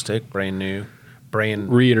 Hog stick, brand new,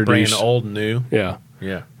 brand Reintroduced. old new. Yeah.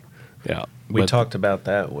 Yeah, Yeah. we But- talked about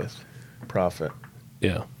that with Prophet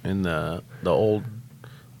Yeah. in the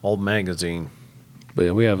old magazine. But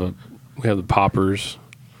yeah, we have the poppers.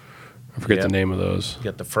 I forget Yep. the name of those. You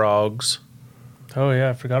got the frogs. Oh yeah,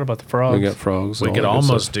 I forgot about the frogs. We got frogs. We all could that good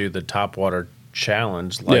almost stuff. do the topwater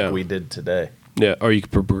challenge like Yeah. we did today. Yeah, or you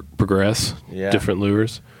could progress Yeah. different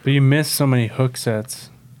lures. But you miss so many hook sets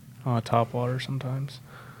on a top water sometimes.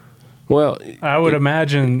 Well, I would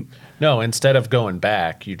imagine. No, instead of going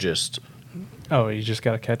back, you just Oh, you just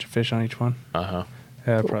got to catch a fish on each one. uh-huh.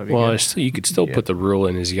 Yeah, that'd probably. well, Be good. it's- you could still Yeah. put the rule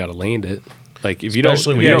in as you got to land it. Like if you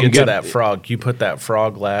Especially don't, when you you don't get to get that frog, you put that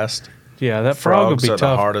frog last. Yeah, that frog would Frogs be are the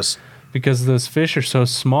tough hardest. because those fish are so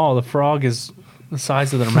small. The frog is the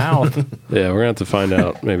size of their mouth. Yeah, we're gonna have to find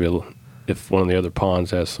out maybe if one of the other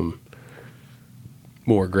ponds has some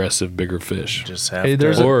more aggressive, bigger fish. Just have Hey,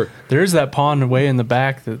 to. there's that pond way in the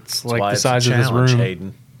back that's That's like why the it's a size of this challenge, room.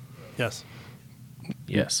 Hayden. Yes.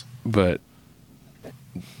 Yes. But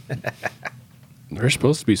there's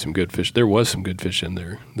supposed to be some good fish. There was some good fish in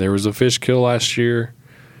there. There was a fish kill last year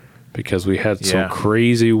because we had some Yeah.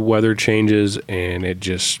 crazy weather changes and it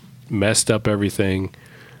just messed up everything.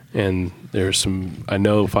 And there's some, I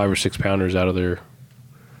know, 5 or 6 pounders out of there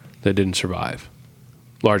that didn't survive.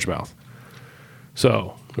 Largemouth.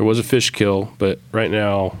 So there was a fish kill, but right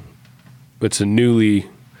now it's a newly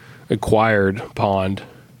acquired pond.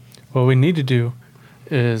 What we need to do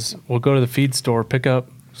is we'll go to the feed store, pick up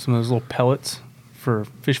some of those little pellets for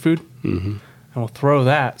fish food, and we'll throw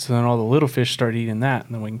that. So then all the little fish start eating that,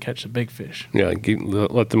 and then we can catch the big fish. Yeah,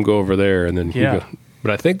 let them go over there, and then Yeah. you go.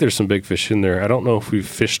 But I think there's some big fish in there. I don't know if we've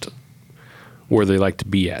fished where they like to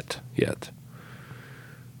be at yet.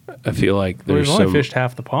 I feel like We've there's only some. fished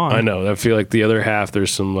half the pond. I know. I feel like the other half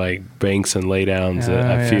there's some like banks and laydowns that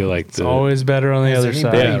I Yeah. feel like it's always better on the Has other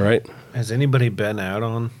anybody- side. yeah, right. Has anybody been out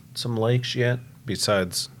on some lakes yet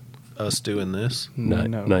besides us doing this? Not,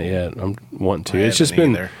 No. not yet. I'm wanting to. I It's just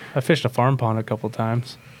haven't been. either. I fished a farm pond a couple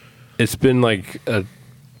times. It's been like a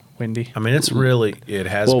Windy. I mean, it has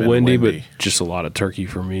well been windy, windy. but just a lot of turkey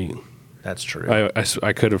for me. That's true.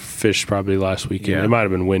 I could have fished probably last weekend. Yeah. It might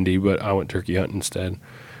have been windy, but I went turkey hunting instead.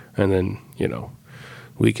 And then,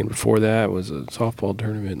 weekend before that was a softball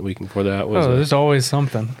tournament. The weekend before that was There's always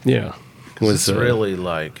something. yeah. 'Cause it's really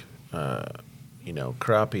like,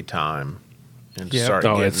 crappie time and Yeah. start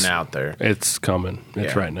Oh, getting it's- out there. It's coming.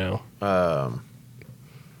 It's Yeah. right now.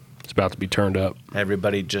 It's about to be turned up.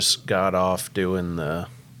 Everybody just got off doing the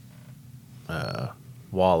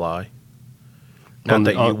walleye. Not On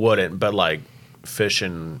the- that you on- wouldn't, but like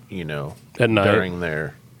fishing, At night. during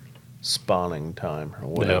their spawning time or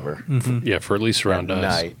whatever. Yeah, for at least around At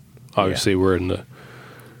us. night. Obviously, we're in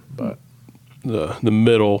But the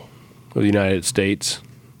middle of the United States.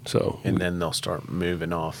 So and then they'll start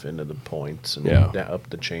moving off into the points and Yeah. up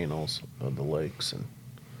the channels of the lakes and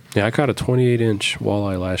yeah, I caught a 28-inch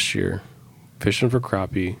walleye last year, fishing for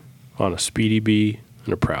crappie on a Speedy Bee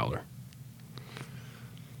and a Prowler.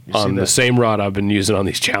 you see On the that? same rod I've been using on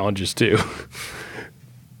these challenges too.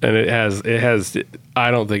 And it has I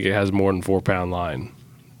don't think it has more than 4-pound line.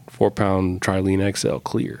 4-pound Trilene XL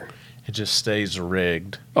clear. It just stays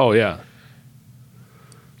rigged. Oh yeah.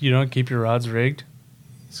 You don't keep your rods rigged?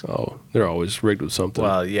 So they're always rigged with something.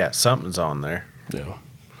 Well, yeah, something's on there. Yeah.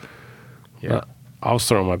 Yeah. I was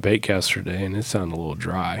throwing my bait caster today and it sounded a little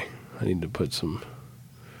dry. I need to put some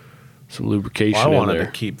lubrication Well, I in wanted there.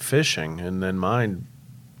 to keep fishing, and then mine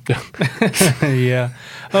Yeah.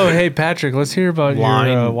 Oh, hey, Patrick, let's hear about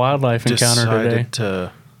line your wildlife encounter today. decided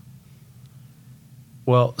to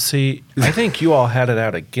Well, see, I think you all had it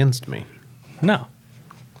out against me. No.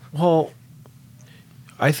 Well,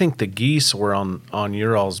 I think the geese were on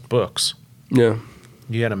your all's books. Yeah.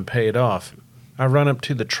 You had them paid off. I run up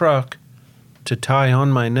to the truck to tie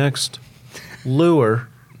on my next lure,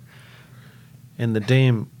 and the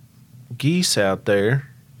damn geese out there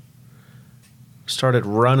started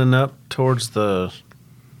running up towards the.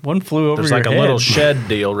 One flew over There's your like head. a little shed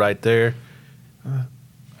deal right there,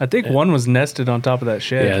 I think one was nested on top of that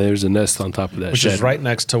shed. Yeah, there's a nest on top of that which shed. is right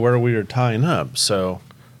next to where we were tying up. So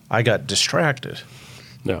I got distracted.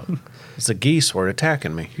 No. As the geese were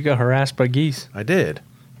attacking me. You got harassed by geese. I did.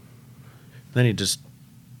 Then he just,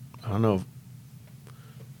 I don't know,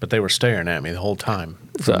 but they were staring at me the whole time.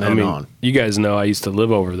 So, From I then mean, on. you guys know I used to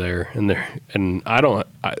live over there, and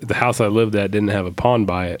the house I lived at didn't have a pond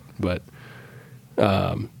by it, but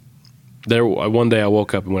one day I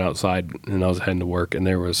woke up and went outside, and I was heading to work, and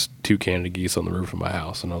there was 2 Canada geese on the roof of my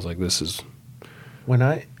house, and I was like, "This is Have you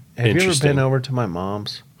ever Interesting. been over to my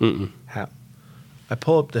mom's? mm-mm. I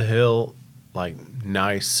pull up the hill, like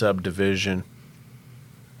nice subdivision,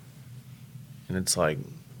 and it's like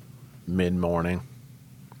mid-morning.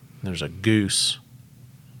 There's a goose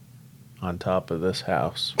on top of this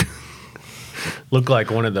house. Looked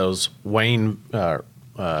like one of those weather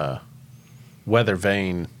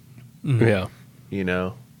vane, yeah."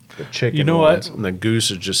 the chicken. You know what? ones, and the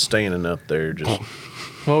goose is just standing up there, just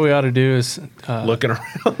What we ought to do is looking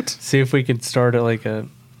around. see if we could start at like a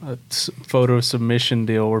photo submission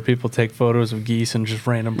deal where people take photos of geese in just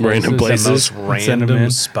random places. Random places. The most and send 'em random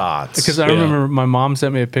in. spots. Because I Yeah. remember my mom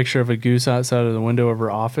sent me a picture of a goose outside of the window of her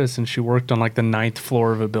office, and she worked on like the 9th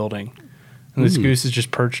floor of a building. And this goose is just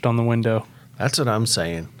perched on the window. That's what I'm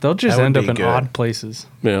saying. They'll just That would end up be in good. odd places.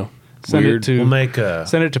 Yeah. Send Weird. it to We'll make a.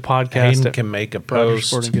 send it to podcast Hayden at can make a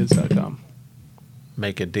post, RogerSportingGoods.com.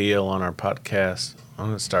 make a deal on our podcast. I'm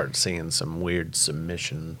gonna start seeing some weird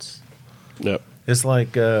submissions. Yep. It's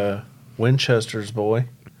like Winchester's boy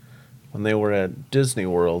when they were at Disney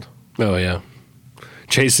World. Oh yeah.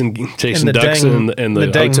 Chasing And the ducks dang- in the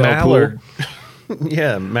dang hotel mallard. pool,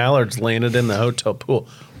 Yeah, mallards landed in the hotel pool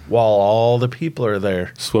while all the people are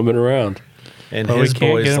there. swimming around. And But we his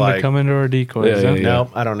can't boy's get them like, to come into our decoys. Yeah, huh? yeah.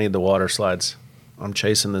 nope, I don't need the water slides. I'm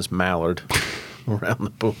chasing this mallard around the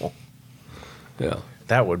pool. Yeah.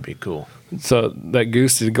 That would be cool. So that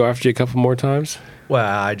goose did go after you a couple more times. Well,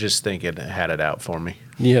 I just think it had it out for me.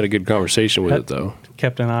 You had a good conversation with it though.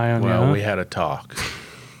 Kept an eye on Well, you. Huh? we had a talk,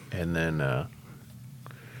 and then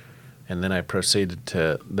I proceeded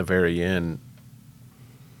to the very end.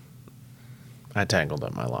 I tangled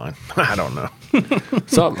up my line. I don't know.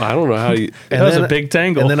 Something I don't know how you. That was a big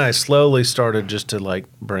tangle. And then I slowly started just to like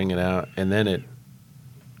bring it out, and then it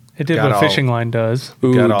It did got what all- fishing line does.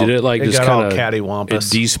 Ooh, got all- did it like it just got all kind of cattywampus.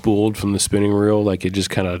 It despooled from the spinning reel, like it just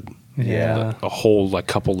kind of Yeah. a whole like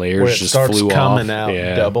couple layers where it just starts flew coming off. out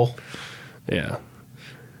Yeah. double. Yeah,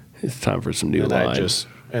 it's time for some new And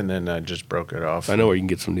line. then I just broke it off. I know where you can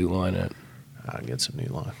get some new line at. I'll get some new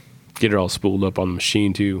line. Get it all spooled up on the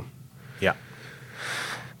machine too. Yeah.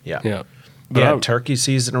 Yeah. Yeah, Yeah, I'm- turkey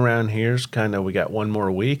season around here's kind of, we got one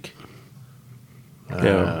more week.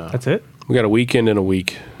 Yeah. That's it? we got a weekend and a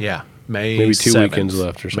week. Yeah. May Maybe 2 7th. weekends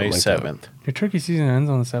left or something May like that. 7th. Your turkey season ends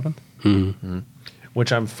on the 7th?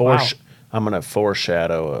 Which I'm Wow. I'm going to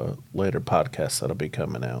foreshadow a later podcast that'll be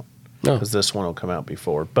coming out. No, Because this one will come out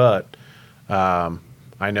before. But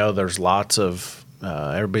I know there's lots of,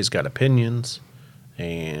 everybody's got opinions,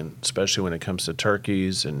 and especially when it comes to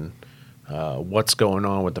turkeys and what's going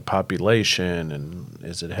on with the population, and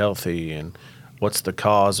is it healthy, and what's the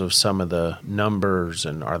cause of some of the numbers,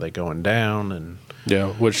 and are they going down, and yeah.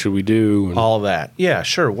 What should we do? And all that. Yeah,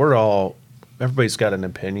 sure. Everybody's got an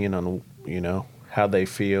opinion on, how they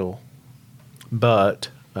feel. But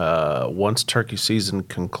once turkey season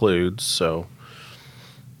concludes, so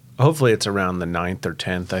hopefully it's around the 9th or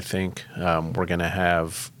 10th, I think, we're going to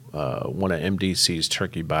have one of MDC's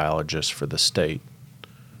turkey biologists for the state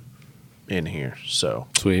in here. So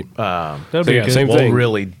sweet. That'd So, be yeah, good. same we'll thing.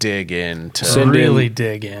 really dig into. Send really in-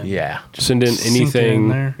 dig in. Yeah. Send in Sink it in anything,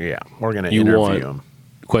 there. Yeah. We're going to You interview want them.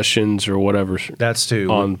 questions or whatever That's too.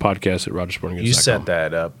 on podcast at RogerSportingGoods.com. You set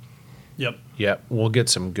that up. Yep. Yep. We'll get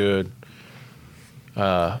some good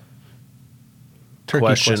Turkey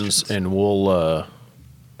questions, and we'll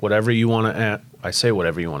whatever you want to ask. I say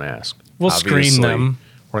whatever you want to ask. We'll screen Obviously, them.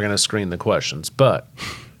 We're going to screen the questions, but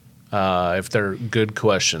if they're good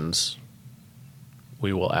questions,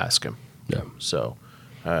 we will ask him. Yeah. So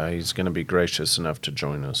he's going to be gracious enough to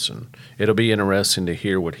join us, and it'll be interesting to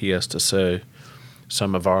hear what he has to say.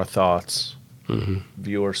 Some of our thoughts,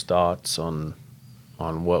 viewers' thoughts on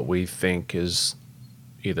what we think is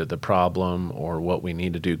either the problem or what we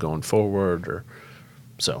need to do going forward, or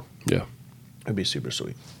so Yeah. it'd be super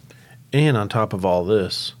sweet. And on top of all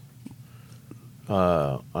this,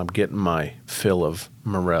 I'm getting my fill of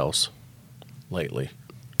morels lately.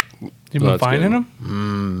 You've been That's finding good.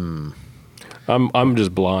 them? I'm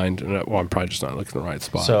just blind, and I'm probably just not looking in the right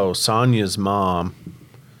spot. So Sonia's mom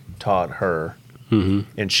taught her,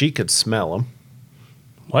 and she could smell them,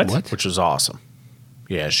 What? which was awesome.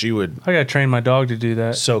 Yeah, she would. I gotta train my dog to do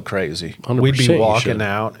that. So crazy. 100% We'd be you walking should.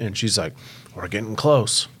 out, and she's like, "We're getting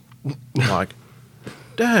close." I'm like,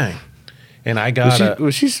 "Dang!" And I got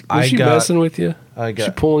was she I got- messing with you? I She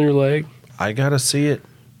got. pulling your leg? I gotta see it.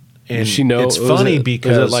 And Does she know? it's funny is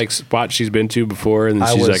because it like spots she's been to before, and then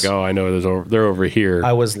I she's was- like, "Oh, I know they're over here."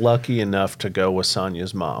 I was lucky enough to go with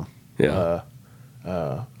Sonia's mom. Yeah.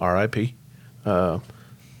 R.I.P.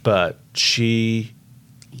 But she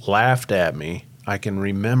laughed at me. I can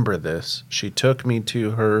remember this. She took me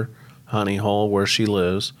to her honey hole where she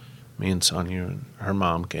lives. Me and Sonia and her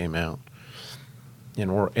mom came out, and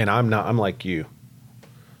I'm like you.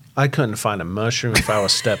 I couldn't find a mushroom if I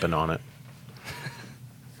was stepping on it.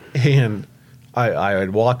 And I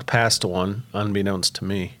had walked past one, unbeknownst to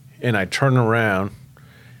me, and I turn around,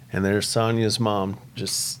 and there's Sonia's mom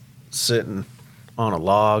just sitting on a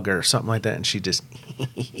log or something like that, and she just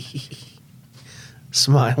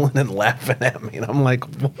smiling and laughing at me, and I'm like,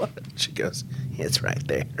 "What?" She goes, "It's right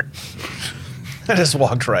there." I just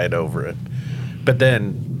walked right over it. But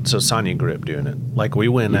then, so Sonia grew up doing it. Like we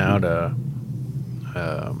went out.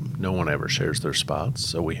 No one ever shares their spots,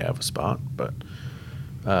 so we have a spot. But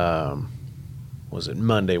was it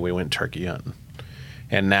Monday we went turkey hunting,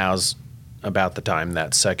 and now's about the time,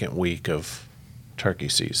 that second week of turkey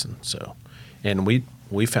season. So, and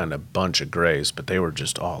we found a bunch of grays, but they were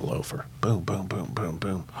just all over. Boom, boom, boom, boom,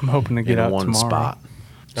 boom. I'm hoping to get in out one tomorrow. spot.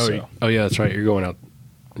 Oh yeah, that's right. You're going out.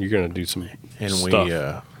 You're gonna do some And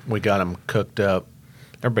stuff. we got them cooked up.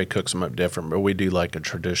 Everybody cooks them up different, but we do like a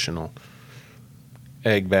traditional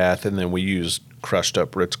egg bath, and then we use crushed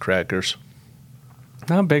up Ritz crackers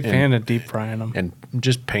Not a big And- fan of deep frying them. and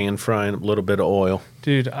just pan frying a little bit of oil.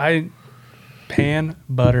 Dude, I pan,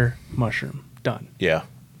 butter, mushroom. Done. Yeah.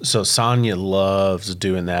 So Sonia loves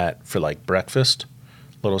doing that for like breakfast.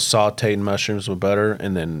 Little sauteed mushrooms with butter,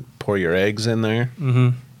 and then pour your eggs in there. Mm-hmm.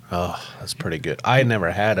 Oh, that's pretty good. I had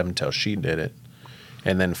never had them until she did it.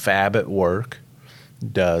 And then Fab at work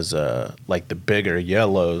does like the bigger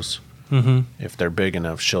yellows. Mm-hmm. If they're big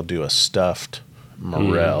enough, she'll do a stuffed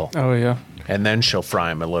morel, Oh, yeah. and then she'll fry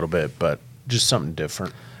them a little bit, but just something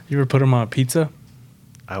different. You ever put them on a pizza?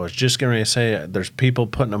 I was just going to say there's people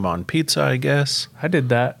putting them on pizza, I guess, I did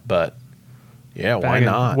that. but yeah, why back in-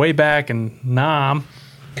 not? Way back in Nam.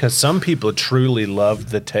 Because some people truly love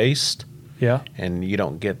the taste, Yeah. and you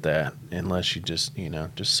don't get that unless you just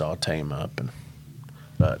saute them up.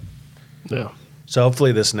 But Yeah. so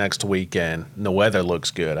hopefully this next weekend, and the weather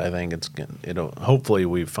looks good. I think it'll. Hopefully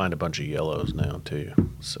we find a bunch of yellows now too.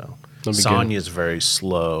 So That'll be Sonia's very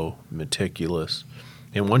slow, meticulous,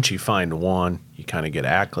 and once you find one, you kind of get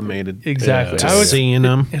acclimated Exactly. to I would- seeing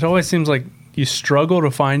them. It always seems like you struggle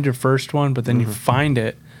to find your first one, but then you find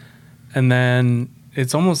it, and then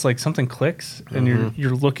it's almost like something clicks, and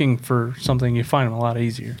you're looking for something. You find them a lot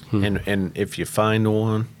easier. And if you find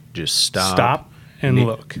one, just Stop and y-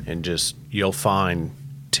 look. and just you'll find.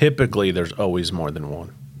 Typically, there's always more than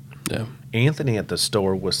one. Yeah. Anthony at the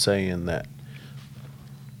store was saying that,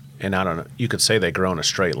 and I don't know, you could say they grow in a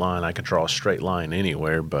straight line. I could draw a straight line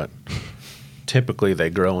anywhere, but typically they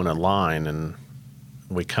grow in a line, and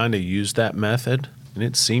we kind of use that method, and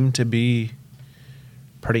it seemed to be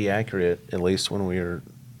pretty accurate, at least when we were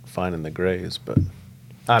finding the grays, but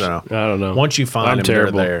I don't know. I don't know. Once you find I'm them,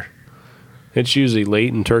 terrible. they're there. It's usually late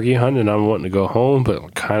in turkey hunting, and I'm wanting to go home,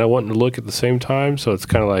 but kind of wanting to look at the same time. So it's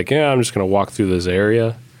kind of like, yeah, I'm just going to walk through this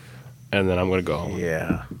area, and then I'm going to go home.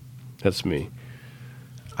 Yeah. That's me.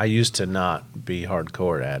 I used to not be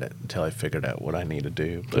hardcore at it until I figured out what I need to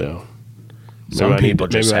do. But So some maybe I need people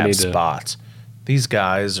to- maybe just I have need to- spots. These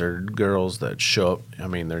guys or girls that show up, I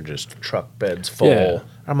mean, they're just truck beds full. Yeah.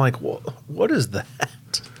 I'm like, what is that?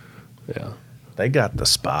 yeah. They got the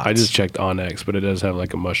spots. I just checked Onyx, but it does have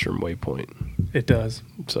like a mushroom waypoint. It does.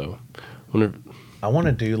 So wonder. I want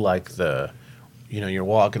to do like you're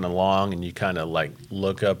walking along and you kind of like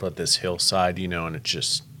look up at this hillside, and it's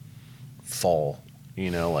just fall,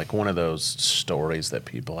 like one of those stories that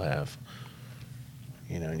people have,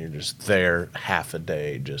 and you're just there half a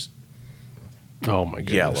day, just Oh my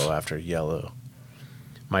goodness. yellow after yellow.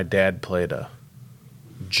 My dad played a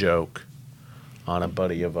joke on a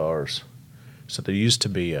buddy of ours. So there used to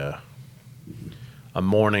be a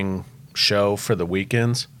morning show for the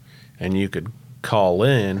weekends, and you could call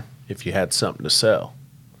in if you had something to sell.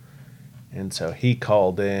 And so he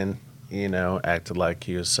called in, acted like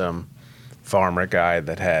he was some farmer guy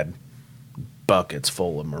that had buckets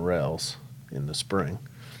full of morels in the spring.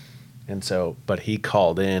 And so, but he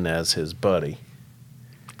called in as his buddy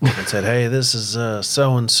and said, "Hey, this is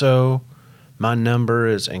so-and-so. My number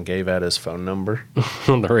is," and gave out his phone number.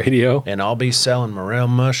 On the radio. "And I'll be selling morel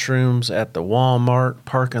mushrooms at the Walmart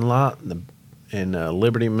parking lot in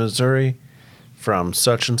Liberty, Missouri from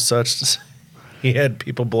such and such." He had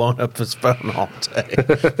people blowing up his phone all day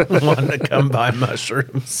wanting to come buy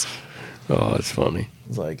mushrooms. Oh, that's funny.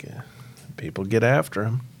 It's like, people get after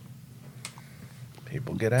him.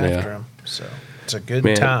 People get after him. So it's a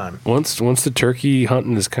good time. Once the turkey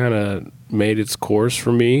hunting has kind of made its course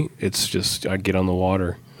for me, it's just I get on the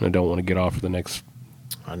water. And I don't want to get off for the next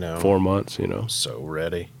 4 months, So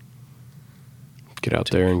ready. Get out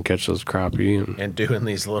there and catch those crappie. And doing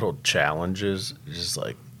these little challenges just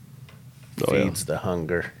like feeds the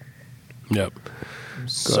hunger. Yep.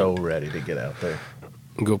 So ready to get out there.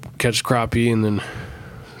 Go catch crappie and then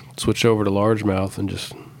switch over to largemouth and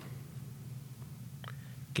just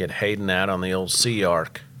get Hayden out on the old Sea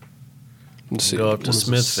Ark. see. Go up to What is a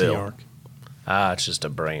Sea Smithville. Ark? It's just a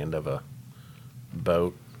brand of a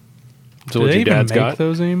boat. So Do what they your even dad's make got?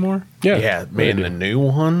 those anymore? Yeah, they man, do. the new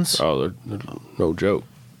ones, Oh, they're no joke.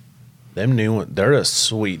 them new ones, they're a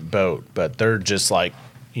sweet boat, but they're just like,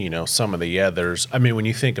 some of the others. I mean, when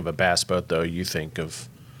you think of a bass boat, though, you think of,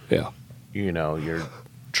 Yeah. your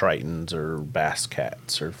Tritons or Bass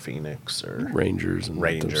Cats or Phoenix or Rangers and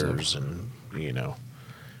Rangers and,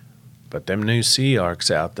 but them new Sea Arks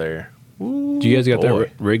out there. Do you guys got boy.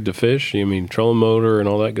 that rigged to fish? You mean trolling motor and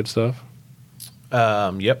all that good stuff?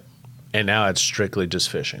 Yep. And now it's strictly just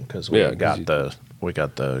fishing because we Yeah, got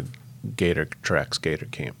the Gator Tracks Gator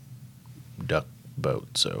Camp duck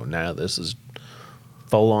boat. So now this is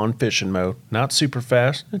full on fishing mode. Not super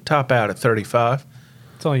fast. Top out at 35.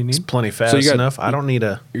 That's all you It's need. plenty fast you got- enough. I don't need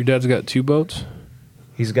Your dad's got 2 boats?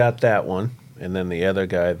 He's got that one, and then the other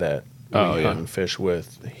guy that we Oh, yeah. hunt and fish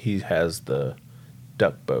with, he has the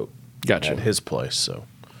duck boat Gotcha. at his place. So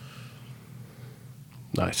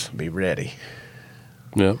Nice. be ready.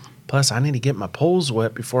 Yeah. Plus, I need to get my poles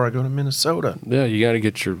wet before I go to Minnesota. Yeah, you got to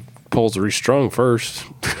get your poles restrung first.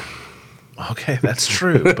 Okay, that's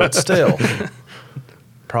true, but still,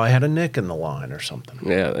 probably had a nick in the line or something.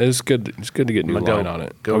 Yeah, it's good. It's good to get new I'm gonna line go- on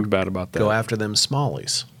it. go- I'm bad about that. Go after them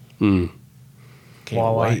smallies. Mm. Can't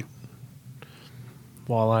Walleye. wait.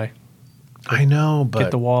 Walleye. I know, but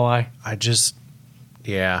Get the walleye. I just,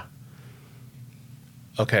 yeah.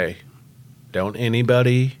 Okay, don't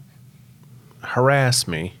anybody harass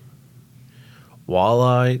me.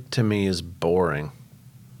 Walleye to me is boring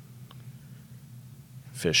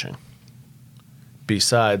fishing.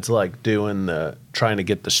 Besides, like trying to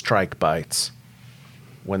get the strike bites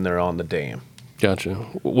when they're on the dam. Gotcha.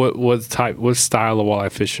 What style of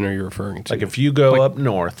walleye fishing are you referring to? Like if you go Like up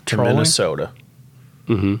north to trolling? Minnesota,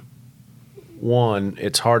 Mm-hmm. one,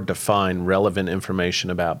 it's hard to find relevant information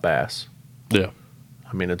about bass. Yeah.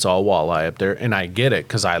 I mean, it's all walleye up there, and I get it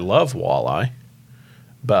because I love walleye.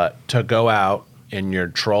 But to go out and you're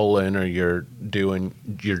trolling or you're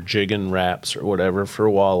jigging wraps or whatever for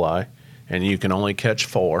walleye, and you can only catch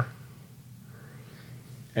 4,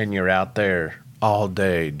 and you're out there all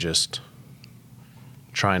day just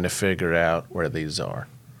trying to figure out where these are.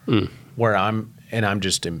 Where I'm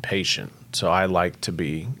just impatient, so I like to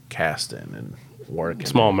be casting and working.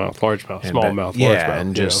 Smallmouth, largemouth, and smallmouth, yeah, largemouth.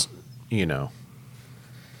 and just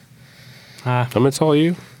I mean, it's all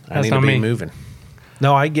you. I That's need to not be me. moving.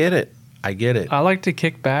 No, I get it. I like to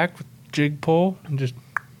kick back with jig pull and just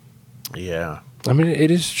Yeah. I mean, it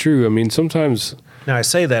is true. I mean, sometimes Now I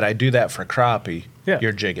say that I do that for crappie. Yeah.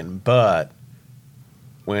 You're jigging, but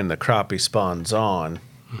when the crappie spawns on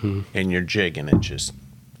and you're jigging,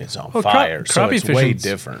 it's on Well, fire. So crappie it's way fishing's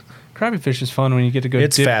different. crappie fish is fun when you get to go.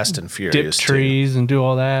 It's dip, fast and dip furious. too. trees and do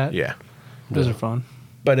all that. Yeah, Those are fun.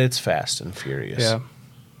 but it's fast and furious. Yeah.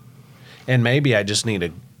 And maybe I just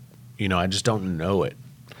need I just don't know it.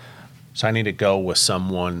 So I need to go with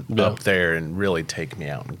someone Yeah. up there and really take me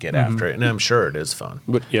out and get after it. And I'm sure it is fun.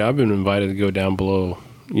 But yeah, I've been invited to go down below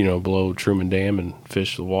Truman Dam and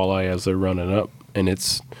fish the walleye as they're running up, and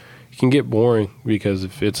it can get boring because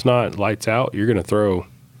if it's not lights out, you're gonna throw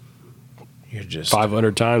You're just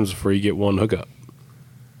 500 times before you get one hookup,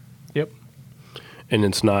 Yep. and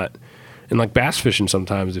it's not. And like bass fishing,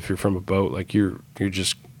 sometimes if you're from a boat, like you're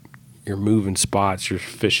you're moving spots, you're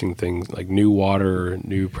fishing things like new water,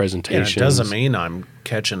 new And presentations. it doesn't mean I'm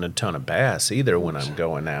catching a ton of bass either when I'm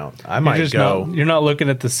going out. I might go. You're not looking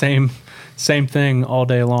at the same thing all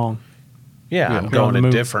day long. Yeah, I'm You're on going the to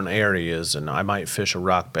move. different areas, and I might fish a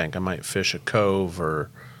rock bank. I might fish a cove, or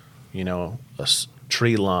a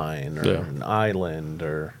tree line, or Yeah. an island,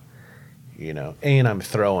 or and I'm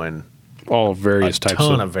throwing All a various types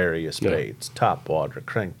ton of of various yeah. baits, top water,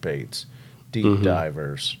 crankbaits, deep Mhm.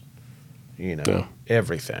 divers, Yeah.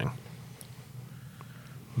 everything.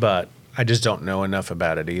 But I just don't know enough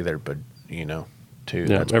about it either. But Yeah,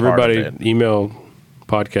 that's everybody part of it. email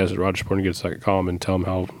podcast@rogersportinggoods.com and tell him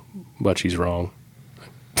how much he's wrong.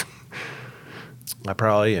 I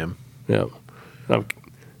probably am. Yeah. I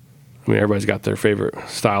mean, everybody's got their favorite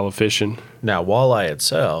style of fishing. Now, walleye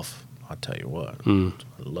itself, I'll tell you what, Mm.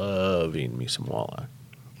 I love eating me some walleye.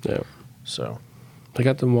 Yeah. So, They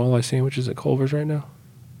got them walleye sandwiches at Culver's right now.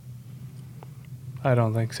 I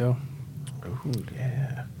don't think so. ooh,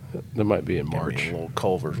 yeah. That might be in Give me March, a little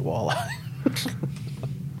Culver's walleye.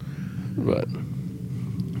 but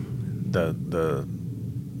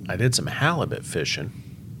I did some halibut fishing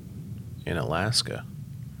in Alaska,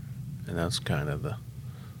 and that's kind of the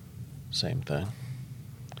same thing.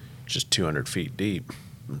 Just 200 feet deep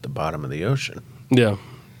at the bottom of the ocean. yeah,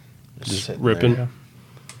 Just sitting ripping. there,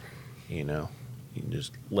 you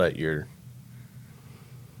just let your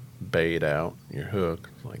bait out, your hook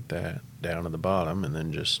like that, down to the bottom, and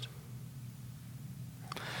then just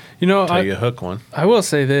till you hook one. I will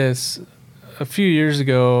say this. A few years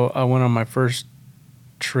ago, I went on my first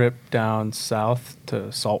trip down south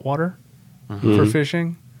to saltwater for Mhm.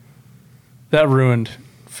 fishing. That ruined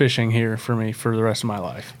fishing here for me for the rest of my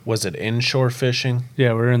life. Was it inshore fishing? Yeah,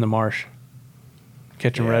 we were in the marsh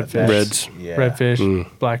catching Yeah, redfish, that's- Reds. Yeah. redfish, Mm.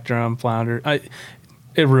 black drum, flounder.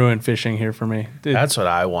 It ruined fishing here for me. That's what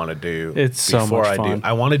I want to do. It's so before much I fun. do.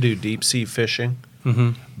 I want to do deep sea fishing,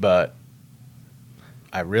 Mhm. but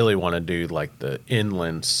I really want to do like the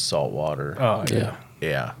inland saltwater. Oh yeah,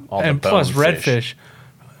 Yeah, all and the plus bonefish. redfish.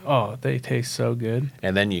 Oh, they taste so good.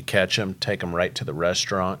 And then you catch them, take them right to the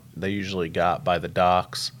restaurant. They usually got by the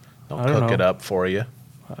docks. They'll I don't cook know. it up for you.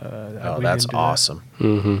 Oh, We that's didn't do that. awesome.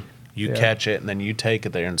 Mm-hmm. You Yeah. catch it, and then you take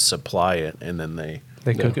it there and supply it, and then they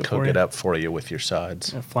They cook it for you. up for you with your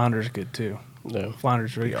sides. Yeah, flounder's good too. Yeah.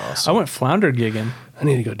 Flounder's really Be good. awesome. I went flounder gigging. I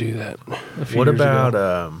need to go do that. A few What years about?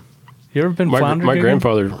 ago. You ever been My flounder my gigging?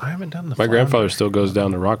 grandfather, I haven't done the. my flounder. grandfather still goes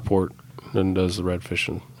down to Rockport and does the red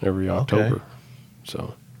fishing every October.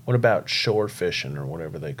 So What about shore fishing or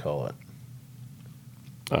whatever they call it?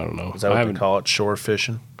 I don't know. Is that I what they haven't. call it? Shore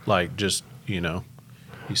fishing? Like just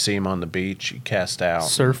you see them on the beach, you cast out,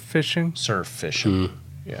 Surf fishing. surf fishing.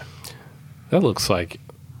 Yeah, That looks like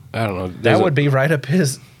I don't know. that would be right up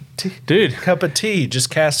his Dude, cup of tea. Just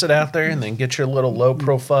cast it out there and then get your little low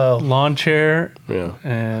profile lawn chair Yeah.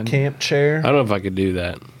 and camp chair, I don't know if I could do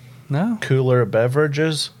that. no. cooler of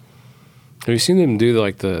beverages. Have you seen them do they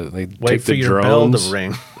Wait take for the your bell drones? to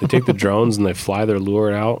ring. They take the drones and they fly their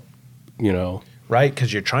lure out. Right,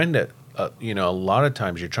 because you're trying to, a lot of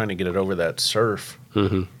times you're trying to get it over that surf,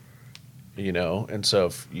 Mm-hmm. and so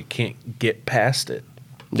if you can't get past it,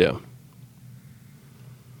 Yeah.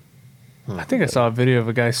 I think I saw a video of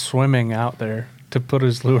a guy swimming out there to put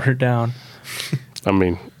his lure down. I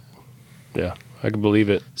mean, yeah, I can believe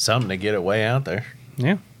it. something to get it way out there.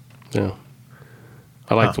 Yeah. Yeah.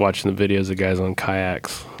 I liked Huh. watching the videos of guys on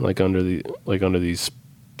kayaks, under these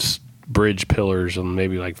bridge pillars on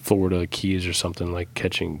maybe like Florida Keys or something, like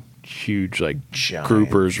catching huge Giant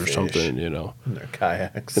groupers or fish. something, In their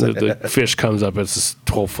kayaks. And the fish comes up, it's this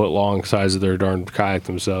 12-foot long size of their darn kayak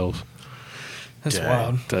themselves. That's Dang.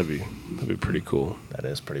 wild. That'd be pretty cool. That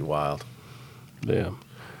is pretty wild. Yeah.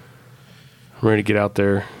 I'm ready to get out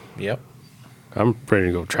there. Yep. I'm ready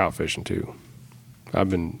to go trout fishing too. I've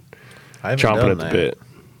been I haven't chomping done at the that. bit.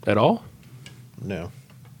 At all? No.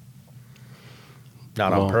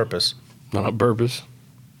 Not Well, on purpose. Not on purpose.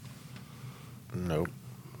 Nope.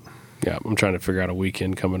 Yeah, I'm trying to figure out a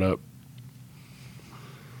weekend coming up.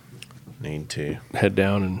 Need to. Head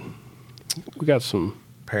down and we got some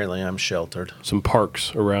Apparently, I'm sheltered.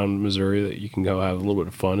 parks around Missouri that you can go have a little bit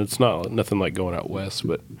of fun. It's nothing like going out west,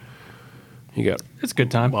 but you got It's a good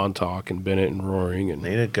time. Montauk and Bennett and Roaring and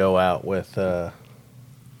Need to go out with.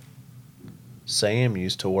 Sam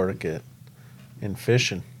used to work in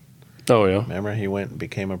fishing. oh yeah, Remember, he went and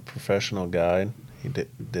became a professional guide. He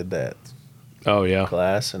did that oh yeah,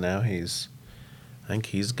 class, and now I think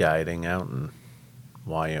he's guiding out in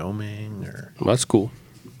Wyoming or. well, that's cool.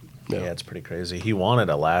 Yeah. Yeah. It's pretty crazy. He wanted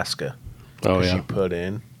Alaska. Oh 'cause yeah, You put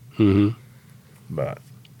in, mm-hmm. but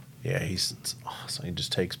Yeah, it's awesome. He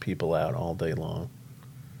just takes people out all day long,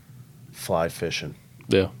 fly fishing.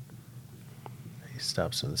 Yeah, He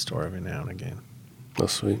stops in the store every now and again.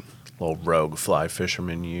 that's sweet. Little rogue fly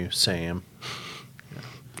fisherman, you, Sam.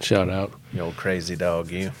 Shout out. You old crazy dog,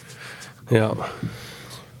 you. Yeah,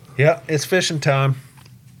 Yeah, it's fishing time.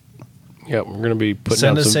 yeah. We're gonna be putting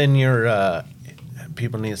Send out us some. in your.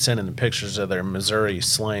 People need to send in the pictures of their Missouri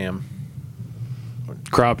Slam.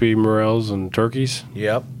 Crappie, morels, and turkeys.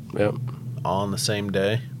 Yep, Yep. all on the same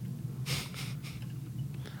day.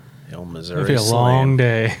 The old Missouri It'll be a Slam. long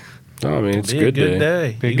day. Oh, I mean, it's Be a good day.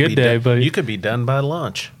 day. Be a You good could day, done- buddy. You could be done by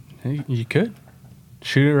lunch. You could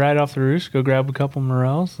shoot it right off the roost, go grab a couple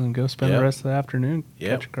morels, and go spend Yep. the rest of the afternoon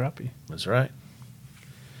Yep. catch a crappie. That's right.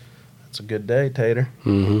 That's a good day, Tater.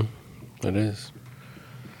 Mm-hmm. It is.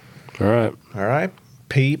 All right. All right,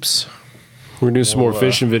 peeps. We're gonna do some more Well,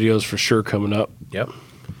 fishing videos for sure coming up. Yep.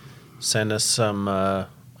 Send us some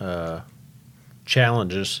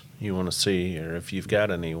challenges you want to see, or if you've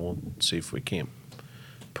got any, we'll see if we can't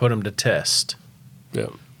put them to test.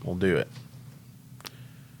 Yep. We'll do it.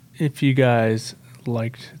 If you guys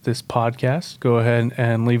liked this podcast, go ahead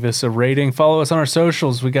and leave us a rating. Follow us on our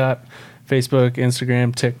socials. We got Facebook,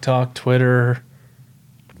 Instagram, TikTok, Twitter.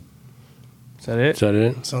 Is that it? Is that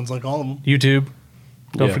it? Sounds like all of them. YouTube.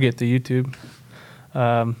 Don't Yeah. forget the YouTube.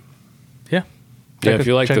 Yeah. Yeah, Check if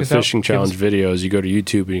you like check the us out. fishing Give challenge us- videos, you go to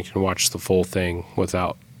YouTube and you can watch the full thing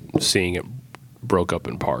without seeing it broke up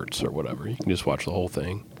in parts or whatever. You can just watch the whole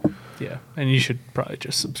thing. Yeah. And you should probably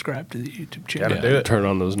just subscribe to the YouTube channel. Gotta do it. Turn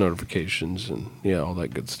on those notifications and all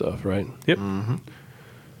that good stuff, right? Yep.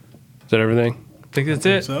 Is that everything? I think that's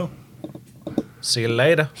it. So. See you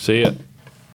later. See ya.